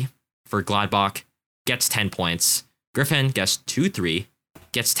 1-3 for Gladbach, gets 10 points. Griffin guessed 2-3,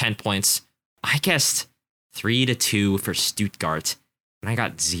 gets 10 points. I guessed 3-2 for Stuttgart, and I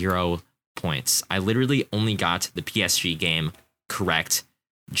got 0 points. I literally only got the PSG game correct.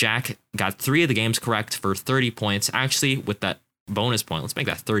 Jack got 3 of the games correct for 30 points. Actually, with that bonus point, let's make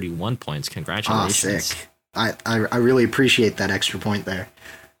that 31 points. Congratulations. Sick. I really appreciate that extra point there.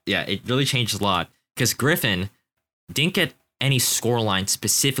 Yeah, it really changed a lot because Griffin didn't get any scoreline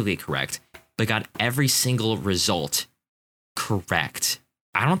specifically correct, but got every single result correct.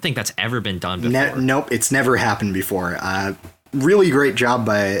 I don't think that's ever been done before. Nope, it's never happened before. Really great job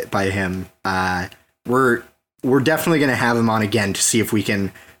by him. We're definitely going to have him on again to see if we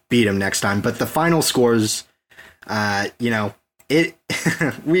can beat him next time. But the final scores,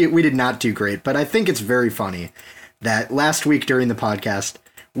 we did not do great. But I think it's very funny that last week during the podcast,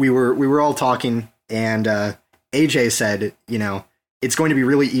 we were all talking, and AJ said, it's going to be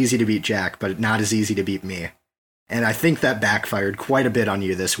really easy to beat Jack, but not as easy to beat me. And I think that backfired quite a bit on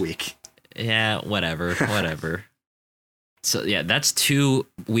you this week. Yeah, whatever. So yeah, that's 2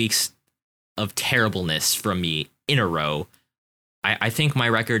 weeks of terribleness from me in a row. I think my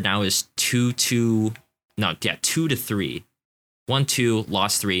record now is 2-3. 1-2,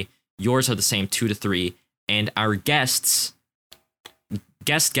 lost 3. Yours are the same, 2-3. And our guessers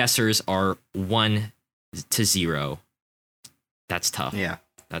are 1-0. That's tough. Yeah.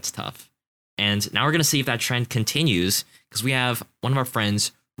 That's tough. And now we're going to see if that trend continues, because we have one of our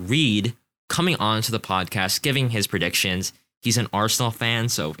friends, Reed, coming on to the podcast, giving his predictions. He's an Arsenal fan,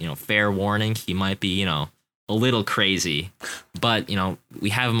 so, fair warning, he might be, a little crazy. But, we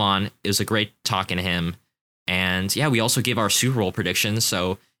have him on. It was a great talking to him. And yeah, we also give our Super Bowl predictions.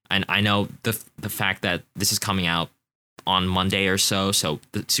 So, and I know the fact that this is coming out on Monday or so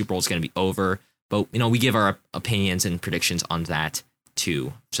the Super Bowl is going to be over. But, we give our opinions and predictions on that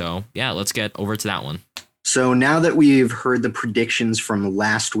too. So yeah, let's get over to that one. So now that we've heard the predictions from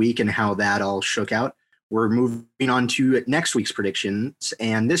last week and how that all shook out, we're moving on to next week's predictions.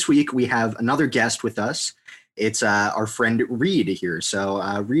 And this week we have another guest with us. It's our friend Reed here.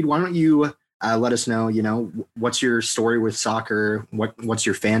 So Reed, why don't you let us know, what's your story with soccer? What's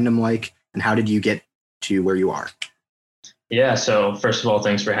your fandom like? And how did you get to where you are? Yeah, so first of all,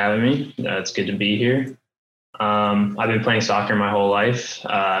 thanks for having me. It's good to be here. I've been playing soccer my whole life.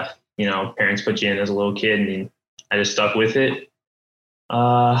 Parents put you in as a little kid, and I just stuck with it.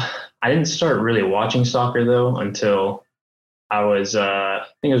 I didn't start really watching soccer, though, until I was, I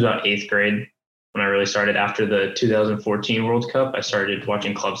think it was about 8th grade when I really started. After the 2014 World Cup, I started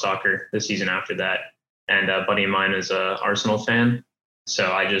watching club soccer the season after that. And a buddy of mine is an Arsenal fan,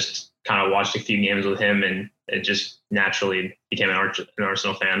 so I just kind of watched a few games with him, and it just naturally became an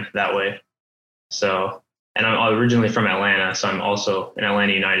Arsenal fan that way. So, and I'm originally from Atlanta, so I'm also an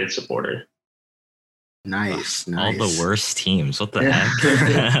Atlanta United supporter. Nice. All the worst teams. What the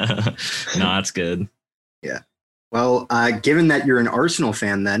heck? No, that's good. Yeah. Well, given that you're an Arsenal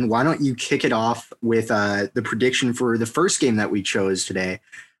fan, then why don't you kick it off with the prediction for the first game that we chose today,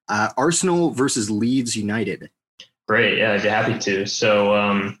 Arsenal versus Leeds United. Great. Yeah, I'd be happy to.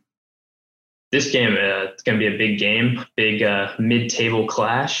 So this game, it's going to be a big game, big mid-table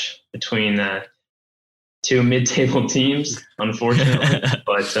clash between two mid-table teams, unfortunately.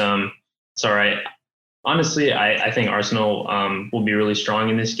 But it's all right. Honestly, I think Arsenal will be really strong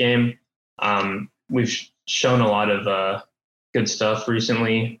in this game. We've shown a lot of good stuff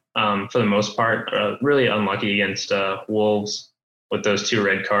recently. For the most part, really unlucky against Wolves with those 2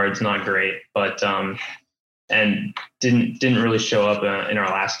 red cards. Not great, but and didn't really show up in our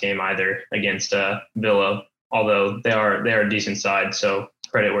last game either against Villa. Although they are a decent side, so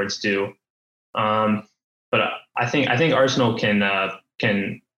credit where it's due. But I think Arsenal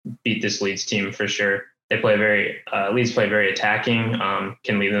can beat this Leeds team for sure. They play Leeds play very attacking,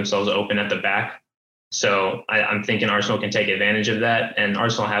 can leave themselves open at the back. So I'm thinking Arsenal can take advantage of that. And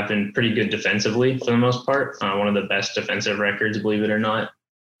Arsenal have been pretty good defensively for the most part. One of the best defensive records, believe it or not,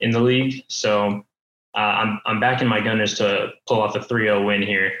 in the league. So I'm backing my Gunners to pull off a 3-0 win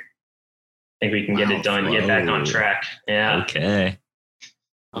here. I think we can get it done, get back on track. Yeah. Okay.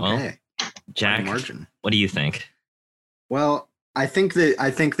 Okay. Jack, what do you think? Well, I think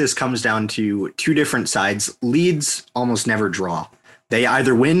this comes down to 2 different sides. Leeds almost never draw. They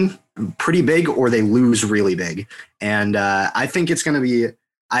either win pretty big or they lose really big. And I think it's going to be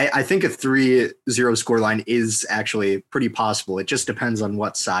I think a 3-0 scoreline is actually pretty possible. It just depends on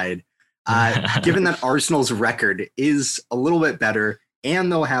what side. Given that Arsenal's record is a little bit better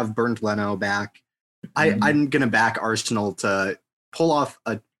and they'll have Bernd Leno back, I'm going to back Arsenal to pull off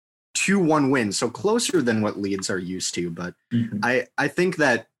a 2-1 win, so closer than what Leeds are used to. But I think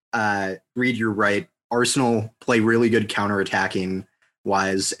that, Reed, you're right. Arsenal play really good counterattacking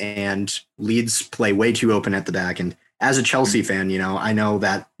wise, and Leeds play way too open at the back. And as a Chelsea fan, I know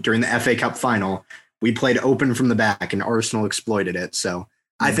that during the FA Cup final, we played open from the back and Arsenal exploited it. So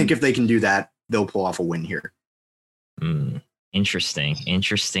I think if they can do that, they'll pull off a win here. Interesting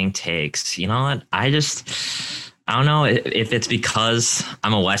takes. You know what? I don't know if it's because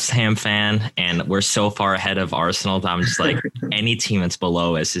I'm a West Ham fan and we're so far ahead of Arsenal that I'm just like, any team that's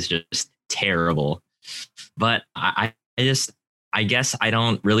below us is just terrible. But I guess I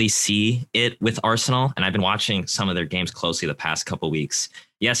don't really see it with Arsenal. And I've been watching some of their games closely the past couple of weeks.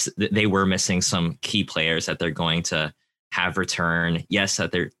 Yes, they were missing some key players that they're going to have return. Yes,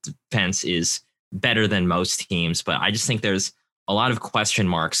 that their defense is better than most teams. But I just think there's a lot of question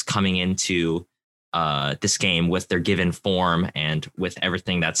marks coming into this game with their given form and with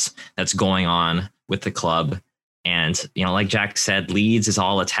everything that's going on with the club. And, like Jack said, Leeds is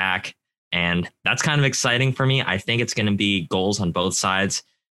all attack. And that's kind of exciting for me. I think it's going to be goals on both sides.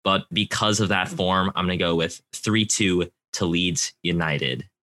 But because of that form, I'm going to go with 3-2 to Leeds United.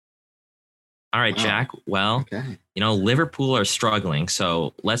 All right, wow. Jack. Well, okay. Liverpool are struggling.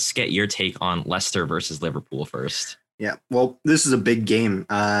 So let's get your take on Leicester versus Liverpool first. Yeah, well, this is a big game.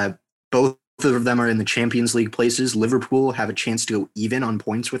 Both of them are in the Champions League places. Liverpool have a chance to go even on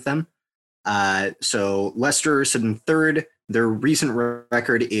points with them. So Leicester sit in third. Their recent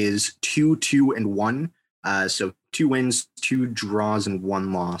record is 2-2-1. So 2 wins, 2 draws, and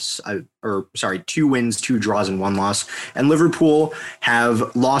 1 loss. 2 wins, 2 draws, and 1 loss. And Liverpool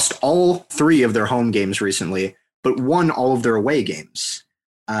have lost all 3 of their home games recently, but won all of their away games.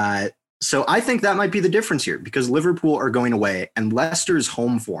 So I think that might be the difference here, because Liverpool are going away, and Leicester's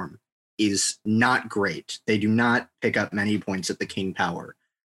home form is not great. They do not pick up many points at the King Power.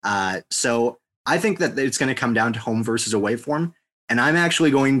 So I think that it's going to come down to home versus away form. And I'm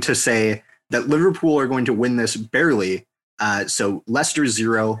actually going to say that Liverpool are going to win this barely. So Leicester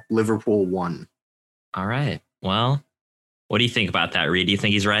 0, Liverpool 1. All right. Well, what do you think about that, Reed? Do you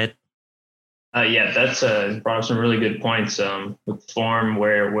think he's right? Yeah, that's brought up some really good points with form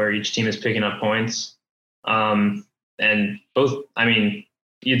where each team is picking up points. And both,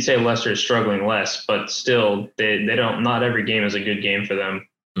 you'd say Leicester is struggling less, but still they don't, not every game is a good game for them.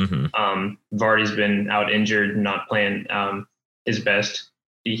 Vardy's been out injured, not playing his best.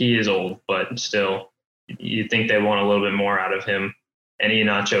 He is old, but still you think they want a little bit more out of him. And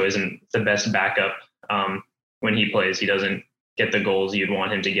Iheanacho isn't the best backup. When he plays, he doesn't get the goals you'd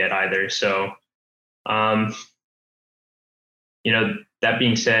want him to get either. So, that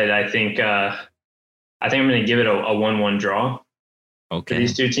being said, I think I'm going to give it a 1-1 draw for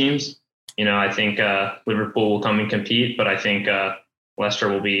these 2 teams. I think Liverpool will come and compete, but I think Leicester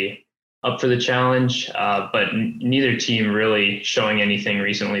will be up for the challenge. But neither team really showing anything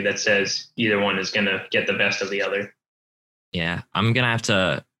recently that says either one is going to get the best of the other. Yeah, I'm going to have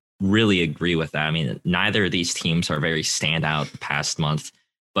to really agree with that. I mean, neither of these teams are very standout the past month.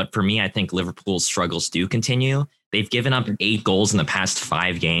 But for me, I think Liverpool's struggles do continue. They've given up 8 goals in the past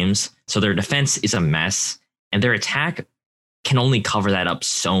 5 games. So their defense is a mess. And their attack can only cover that up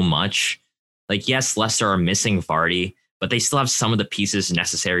so much. Like, yes, Leicester are missing Vardy, but they still have some of the pieces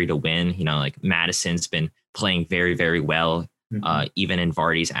necessary to win. Like Maddison's been playing very, very well, even in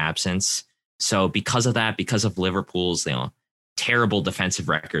Vardy's absence. So because of that, because of Liverpool's terrible defensive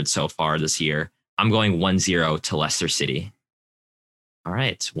record so far this year, I'm going 1-0 to Leicester City. All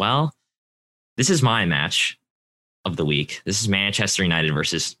right. Well, this is my match of the week. This is Manchester United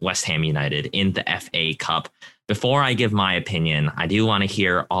versus West Ham United in the FA Cup. Before I give my opinion, I do want to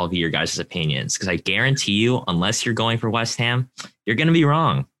hear all of your guys' opinions, because I guarantee you, unless you're going for West Ham, you're going to be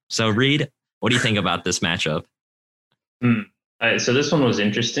wrong. So, Reed, what do you think about this matchup? So this one was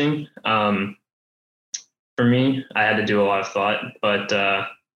interesting. For me, I had to do a lot of thought, but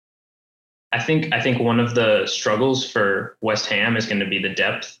I think one of the struggles for West Ham is going to be the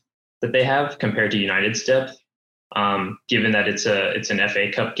depth that they have compared to United's depth. Given that it's an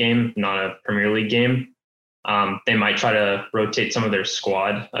FA Cup game, not a Premier League game. They might try to rotate some of their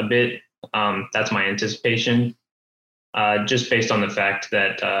squad a bit. That's my anticipation, just based on the fact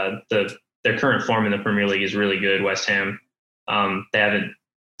that their current form in the Premier League is really good. West Ham, they haven't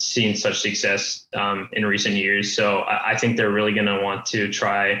seen such success in recent years, so I think they're really going to want to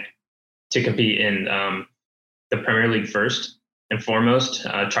try to compete in the Premier League first and foremost.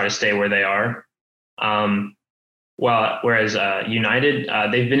 Try to stay where they are. Whereas United,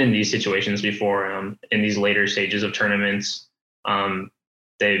 they've been in these situations before. In these later stages of tournaments,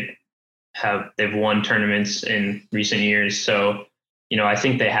 they've won tournaments in recent years. So, I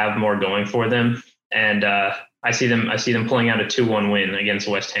think they have more going for them, and I see them pulling out a 2-1 win against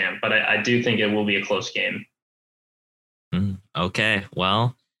West Ham. But I do think it will be a close game. Okay,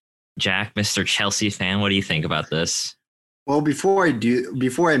 well, Jack, Mr. Chelsea fan, what do you think about this? Well, before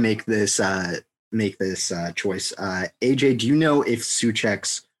I make this choice, AJ, do you know if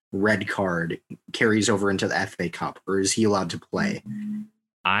Souček's red card carries over into the FA Cup, or is he allowed to play?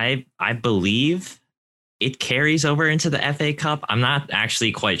 I believe it carries over into the FA Cup. I'm not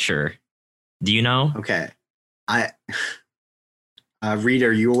actually quite sure. Do you know? Okay. Reed,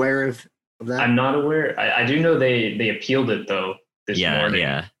 are you aware of that? I'm not aware. I do know they appealed it though this morning.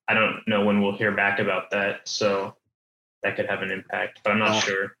 Yeah. I don't know when we'll hear back about that, so that could have an impact, but I'm not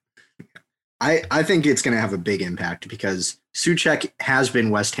sure. I think it's going to have a big impact because Souček has been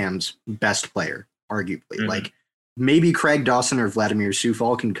West Ham's best player, arguably. Mm-hmm. Like maybe Craig Dawson or Vladimir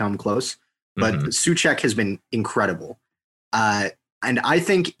Sufal can come close, but Souček has been incredible. And I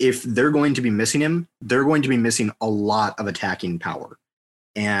think if they're going to be missing him, they're going to be missing a lot of attacking power.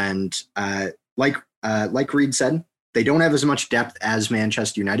 And like Reed said, they don't have as much depth as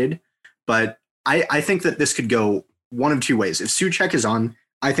Manchester United, but I think that this could go one of two ways. If Souček is on,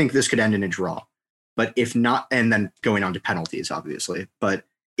 I think this could end in a draw. But if not, and then going on to penalties, obviously. But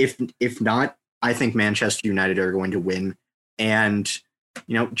if not, I think Manchester United are going to win. And,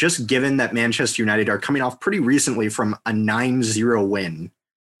 just given that Manchester United are coming off pretty recently from a 9-0 win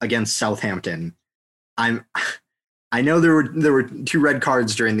against Southampton, I know there were 2 red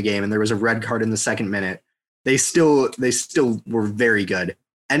cards during the game, and there was a red card in the second minute. They still were very good.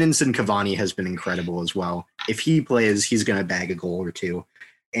 Edinson Cavani has been incredible as well. If he plays, he's going to bag a goal or 2.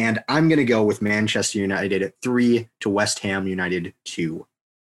 And I'm going to go with Manchester United at 3 to West Ham United 2.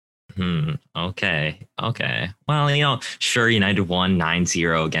 Okay. Well, sure, United won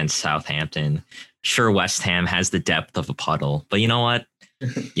 9-0 against Southampton. Sure, West Ham has the depth of a puddle. But you know what?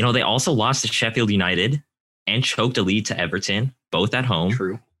 They also lost to Sheffield United and choked a lead to Everton, both at home.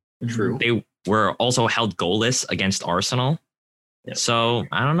 True. They were also held goalless against Arsenal. Yep. So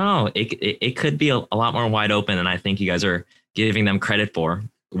I don't know. It could be a lot more wide open than I think you guys are giving them credit for.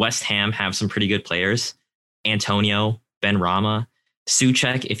 West Ham have some pretty good players. Antonio, Benrahma,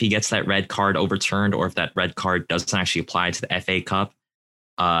 Souček, if he gets that red card overturned or if that red card doesn't actually apply to the FA Cup,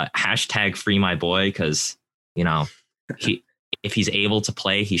 hashtag free my boy, because, if he's able to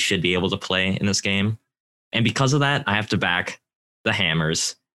play, he should be able to play in this game. And because of that, I have to back the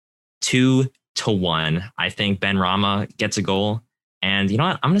Hammers 2-1. I think Benrahma gets a goal. And you know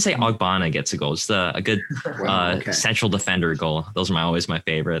what? I'm going to say Ogbonna gets a goal. Just a good central defender goal. Those are always my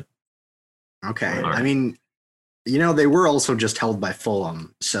favorite. Okay. Right. I mean, they were also just held by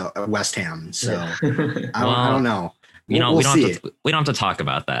Fulham, so West Ham. So I don't know. we We'll see. We don't have to talk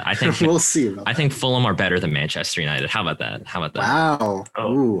about that. I think we'll see. About I think Fulham are better than Manchester United. How about that? Wow.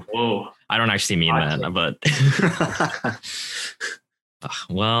 Oh, whoa. I don't actually mean that, but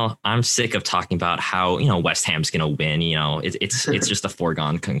well, I'm sick of talking about how, West Ham's going to win. It's just a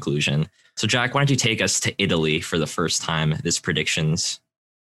foregone conclusion. So, Jack, why don't you take us to Italy for the first time, this predictions?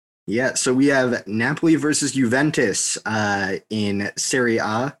 Yeah, so we have Napoli versus Juventus in Serie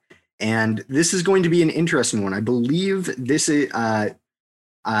A, and this is going to be an interesting one. I believe this is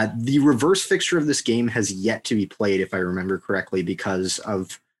the reverse fixture of this game has yet to be played, if I remember correctly, because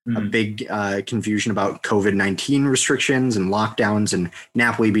of a big confusion about COVID-19 restrictions and lockdowns and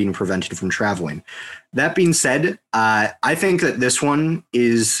Napoli being prevented from traveling. That being said, I think that this one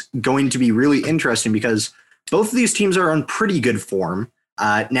is going to be really interesting because both of these teams are on pretty good form.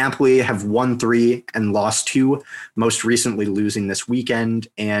 Napoli have won 3 and lost 2, most recently losing this weekend,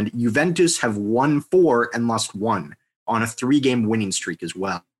 and Juventus have won 4 and lost 1 on a 3-game winning streak as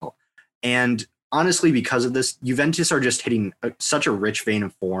well. And honestly, because of this, Juventus are just hitting such a rich vein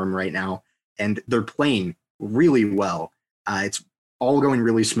of form right now, and they're playing really well. It's all going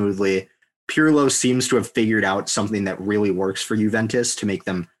really smoothly. Pirlo seems to have figured out something that really works for Juventus to make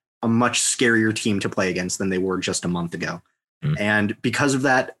them a much scarier team to play against than they were just a month ago. And because of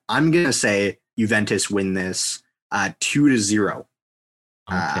that, I'm going to say Juventus win this 2-0.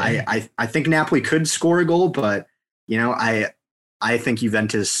 Okay. I think Napoli could score a goal, but, I think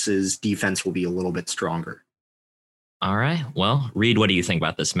Juventus's defense will be a little bit stronger. All right. Well, Reed, what do you think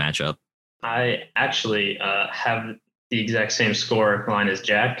about this matchup? I actually have the exact same score line as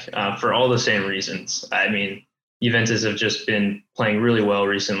Jack for all the same reasons. I mean, Juventus have just been playing really well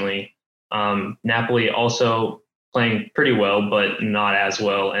recently. Napoli also playing pretty well, but not as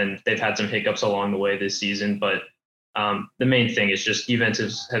well. And they've had some hiccups along the way this season. But the main thing is just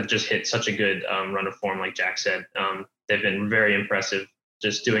Juventus have just hit such a good run of form, like Jack said. They've been very impressive,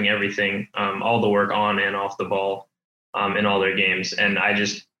 just doing everything, all the work on and off the ball in all their games. And I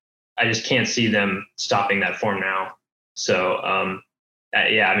just can't see them stopping that form now. So, I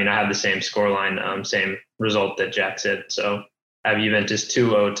have the same scoreline, same result that Jack said. So I have Juventus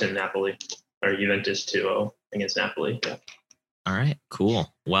 2-0 to Napoli, or Juventus 2-0 against Napoli. Yeah. All right,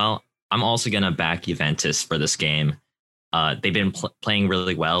 cool. Well, I'm also going to back Juventus for this game. They've been playing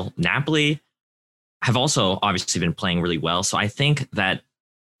really well. Napoli have also obviously been playing really well. So I think that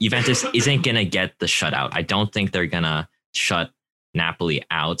Juventus isn't going to get the shutout. I don't think they're going to shut Napoli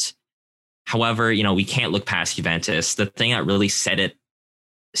out. However, we can't look past Juventus. The thing that really set it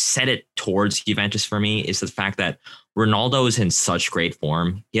towards Juventus for me is the fact that Ronaldo is in such great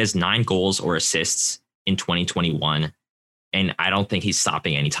form. He has 9 goals or assists in 2021, and I don't think he's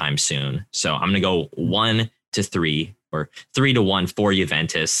stopping anytime soon. So I'm going to go 1-3 or 3-1 for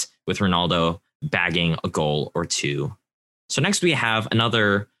Juventus, with Ronaldo bagging a goal or 2. So next we have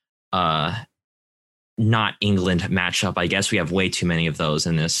another not England matchup. I guess we have way too many of those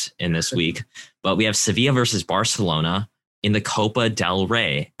in this week, but we have Sevilla versus Barcelona in the Copa del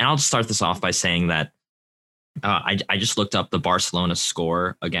Rey. And I'll just start this off by saying that I just looked up the Barcelona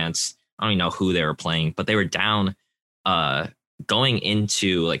score against, I don't even know who they were playing, but they were down going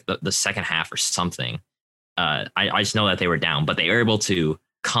into like the second half or something. I just know that they were down, but they were able to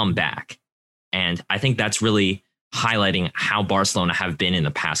come back. And I think that's really highlighting how Barcelona have been in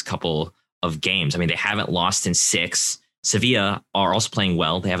the past couple of games. I mean, they haven't lost in 6. Sevilla are also playing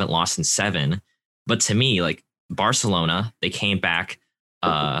well. They haven't lost in 7. But to me, like Barcelona, they came back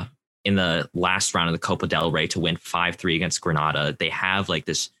in the last round of the Copa del Rey to win 5-3 against Granada. They have like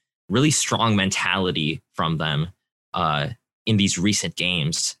this really strong mentality from them in these recent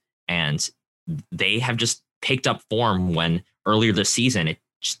games. And they have just picked up form when earlier this season, it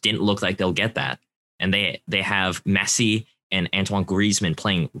just didn't look like they'll get that. And they have Messi and Antoine Griezmann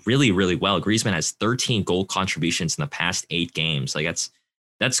playing really, really well. Griezmann has 13 goal contributions in the past 8 games. Like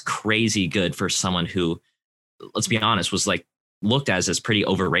that's crazy good for someone who, let's be honest, was like looked as pretty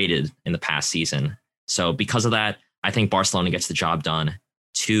overrated in the past season. So because of that, I think Barcelona gets the job done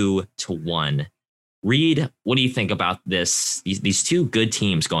 2-1. Reed, what do you think about this? These two good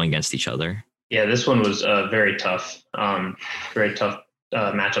teams going against each other. Yeah, this one was very tough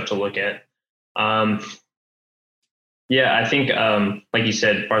matchup to look at. I think, like you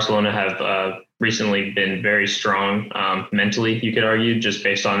said, Barcelona have recently been very strong mentally, you could argue, just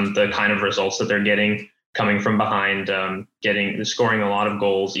based on the kind of results that they're getting, coming from behind, scoring a lot of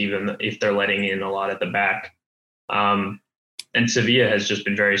goals, even if they're letting in a lot at the back. And Sevilla has just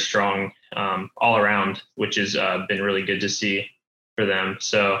been very strong all around, which has been really good to see for them.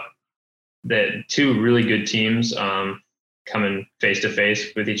 So the two really good teams coming face to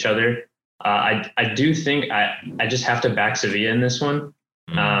face with each other. I do think I just have to back Sevilla in this one.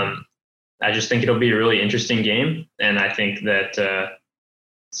 I just think it'll be a really interesting game, and I think that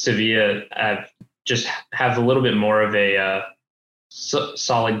Sevilla just have a little bit more of a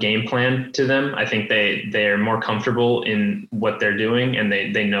solid game plan to them. I think they're more comfortable in what they're doing, and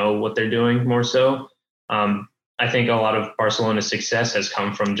they know what they're doing more so. I think a lot of Barcelona's success has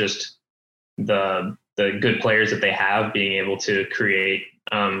come from just the good players that they have being able to create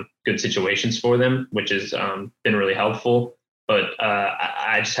good situations for them, which has been really helpful. But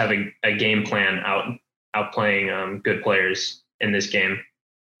I just have a game plan outplaying good players in this game,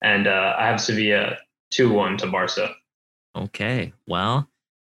 and I have Sevilla 2-1 to Barca. Okay, well,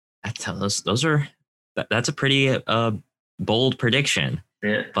 that's a pretty bold prediction.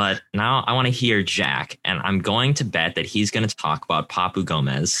 Yeah. But now I want to hear Jack, and I'm going to bet that he's going to talk about Papu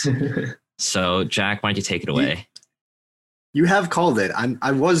Gomez. So, Jack, why don't you take it away? You have called it.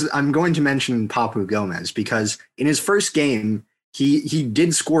 I'm going to mention Papu Gomez because in his first game, he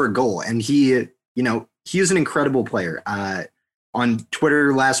did score a goal, and he is an incredible player. On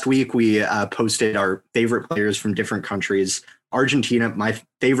Twitter last week, we posted our favorite players from different countries. Argentina, my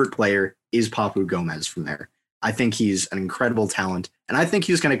favorite player is Papu Gomez from there. I think he's an incredible talent, and I think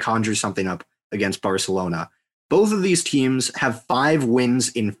he's going to conjure something up against Barcelona. Both of these teams have 5 wins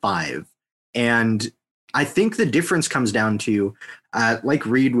in 5, and I think the difference comes down to, like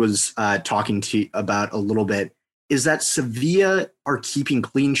Reed was talking to about a little bit, is that Sevilla are keeping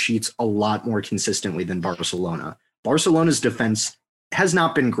clean sheets a lot more consistently than Barcelona. Barcelona's defense has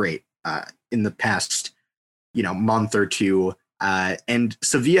not been great in the past, month or two, and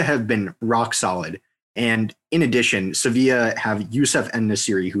Sevilla have been rock solid. And in addition, Sevilla have Youssef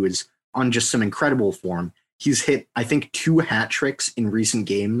En-Nesyri, who is on just some incredible form. He's hit, I think, 2 hat tricks in recent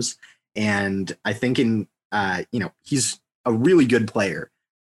games, and I think he's a really good player.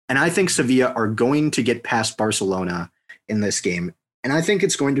 And I think Sevilla are going to get past Barcelona in this game, and I think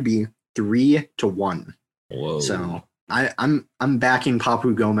it's going to be 3-1. Whoa. So I'm backing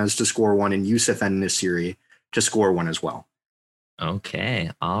Papu Gomez to score 1 and Youssef En-Nesyri to score 1 as well.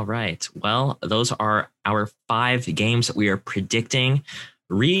 Okay. All right. Well, those are our 5 games that we are predicting.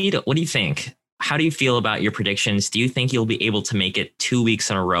 Reed, what do you think? How do you feel about your predictions? Do you think you'll be able to make it 2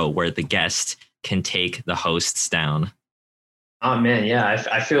 weeks in a row where the guest can take the hosts down? Oh man, yeah,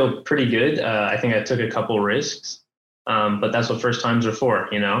 I feel pretty good. I think I took a couple risks, but that's what first times are for,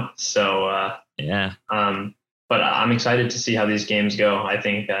 So yeah. But I'm excited to see how these games go. I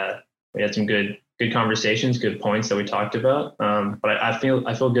think we had some good conversations, good points that we talked about. But I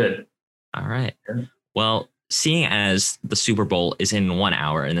feel good. All right. Well, seeing as the Super Bowl is in 1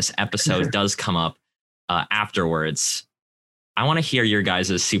 hour and this episode does come up afterwards, I want to hear your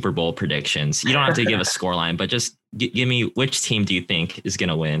guys' Super Bowl predictions. You don't have to give a scoreline, but just give me, which team do you think is going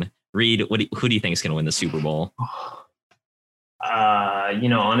to win? Reed, who do you think is going to win the Super Bowl?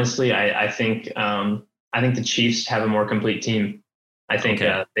 Honestly, I think the Chiefs have a more complete team. I think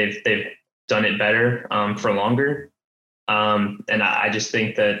they've done it better for longer, and I just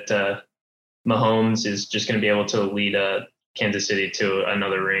think that Mahomes is just going to be able to lead Kansas City to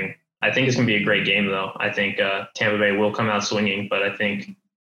another ring. I think it's going to be a great game, though. I think Tampa Bay will come out swinging, but I think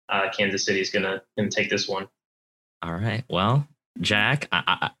Kansas City is going to take this one. All right. Well, Jack,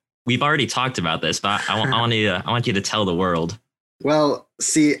 we've already talked about this, but I want you to tell the world. Well,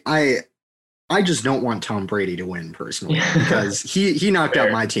 see, I just don't want Tom Brady to win personally because he knocked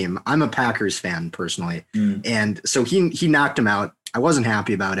out my team. I'm a Packers fan personally, and so he knocked him out. I wasn't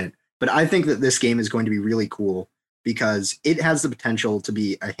happy about it, but I think that this game is going to be really cool because it has the potential to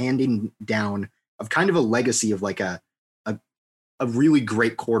be a handing down of kind of a legacy of like a really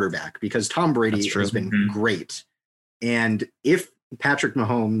great quarterback because Tom Brady has been great. And if Patrick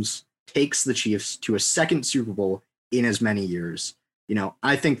Mahomes takes the Chiefs to a second Super Bowl in as many years,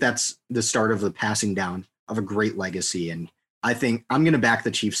 I think that's the start of the passing down of a great legacy. And I think I'm going to back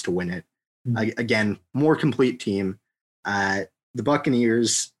the Chiefs to win it. Again, more complete team. The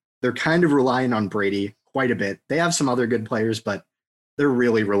Buccaneers, they're kind of relying on Brady quite a bit. They have some other good players, but they're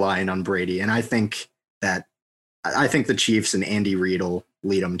really relying on Brady. And I think the Chiefs and Andy Reid will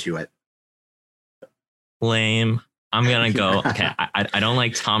lead them to it. Lame. I'm going to go. Okay. I don't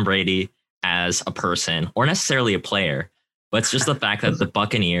like Tom Brady as a person or necessarily a player, but it's just the fact that the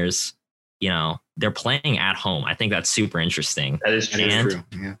Buccaneers, they're playing at home. I think that's super interesting. That is true. And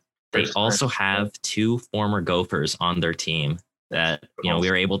Yeah. they also have 2 former Gophers on their team that, we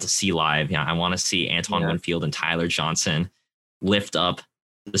were able to see live. I want to see Antoine Winfield and Tyler Johnson lift up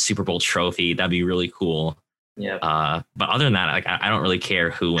the Super Bowl trophy. That'd be really cool. Yeah. But other than that, I don't really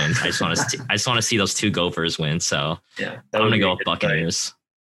care who wins. I just want to see those 2 Gophers win. So yeah, I'm going to go with Buccaneers.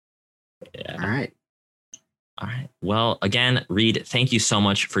 Yeah. All right. All right. Well, again, Reed, thank you so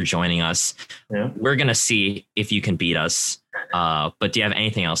much for joining us. Yeah. We're going to see if you can beat us. But do you have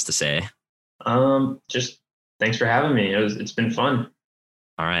anything else to say? Just thanks for having me. It's been fun.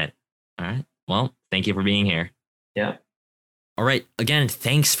 All right. Well, thank you for being here. Yeah. All right. Again,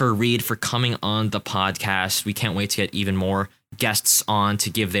 thanks for Reed for coming on the podcast. We can't wait to get even more guests on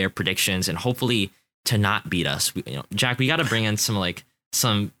to give their predictions and hopefully to not beat us. Jack, we got to bring in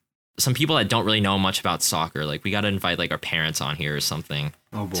some people that don't really know much about soccer. Like, we got to invite like our parents on here or something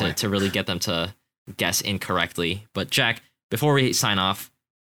to really get them to guess incorrectly. But Jack, before we sign off,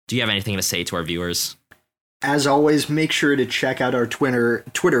 do you have anything to say to our viewers? As always, make sure to check out our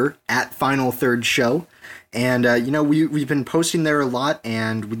Twitter at Final Third Show. And, we've been posting there a lot,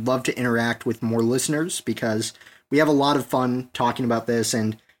 and we'd love to interact with more listeners because we have a lot of fun talking about this.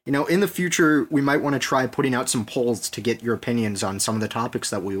 And, in the future, we might want to try putting out some polls to get your opinions on some of the topics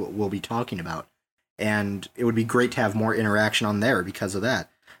that we will be talking about. And it would be great to have more interaction on there because of that.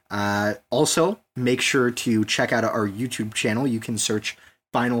 Also, make sure to check out our YouTube channel. You can search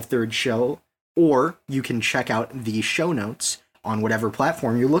Final Third Show, or you can check out the show notes on whatever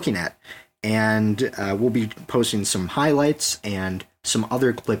platform you're looking at. And we'll be posting some highlights and some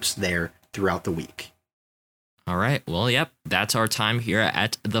other clips there throughout the week. All right. Well, yep. That's our time here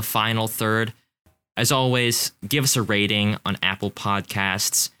at the Final Third. As always, give us a rating on Apple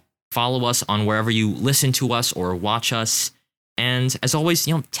Podcasts. Follow us on wherever you listen to us or watch us. And as always,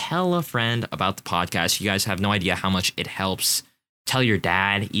 tell a friend about the podcast. You guys have no idea how much it helps. Tell your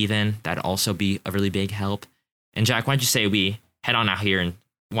dad even. That'd also be a really big help. And Jack, why don't you say we head on out here and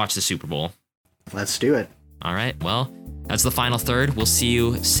watch the Super Bowl? Let's do it. All right. Well, that's the Final Third. We'll see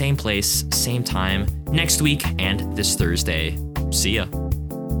you same place, same time next week and this Thursday. See ya.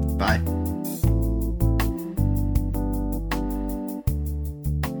 Bye.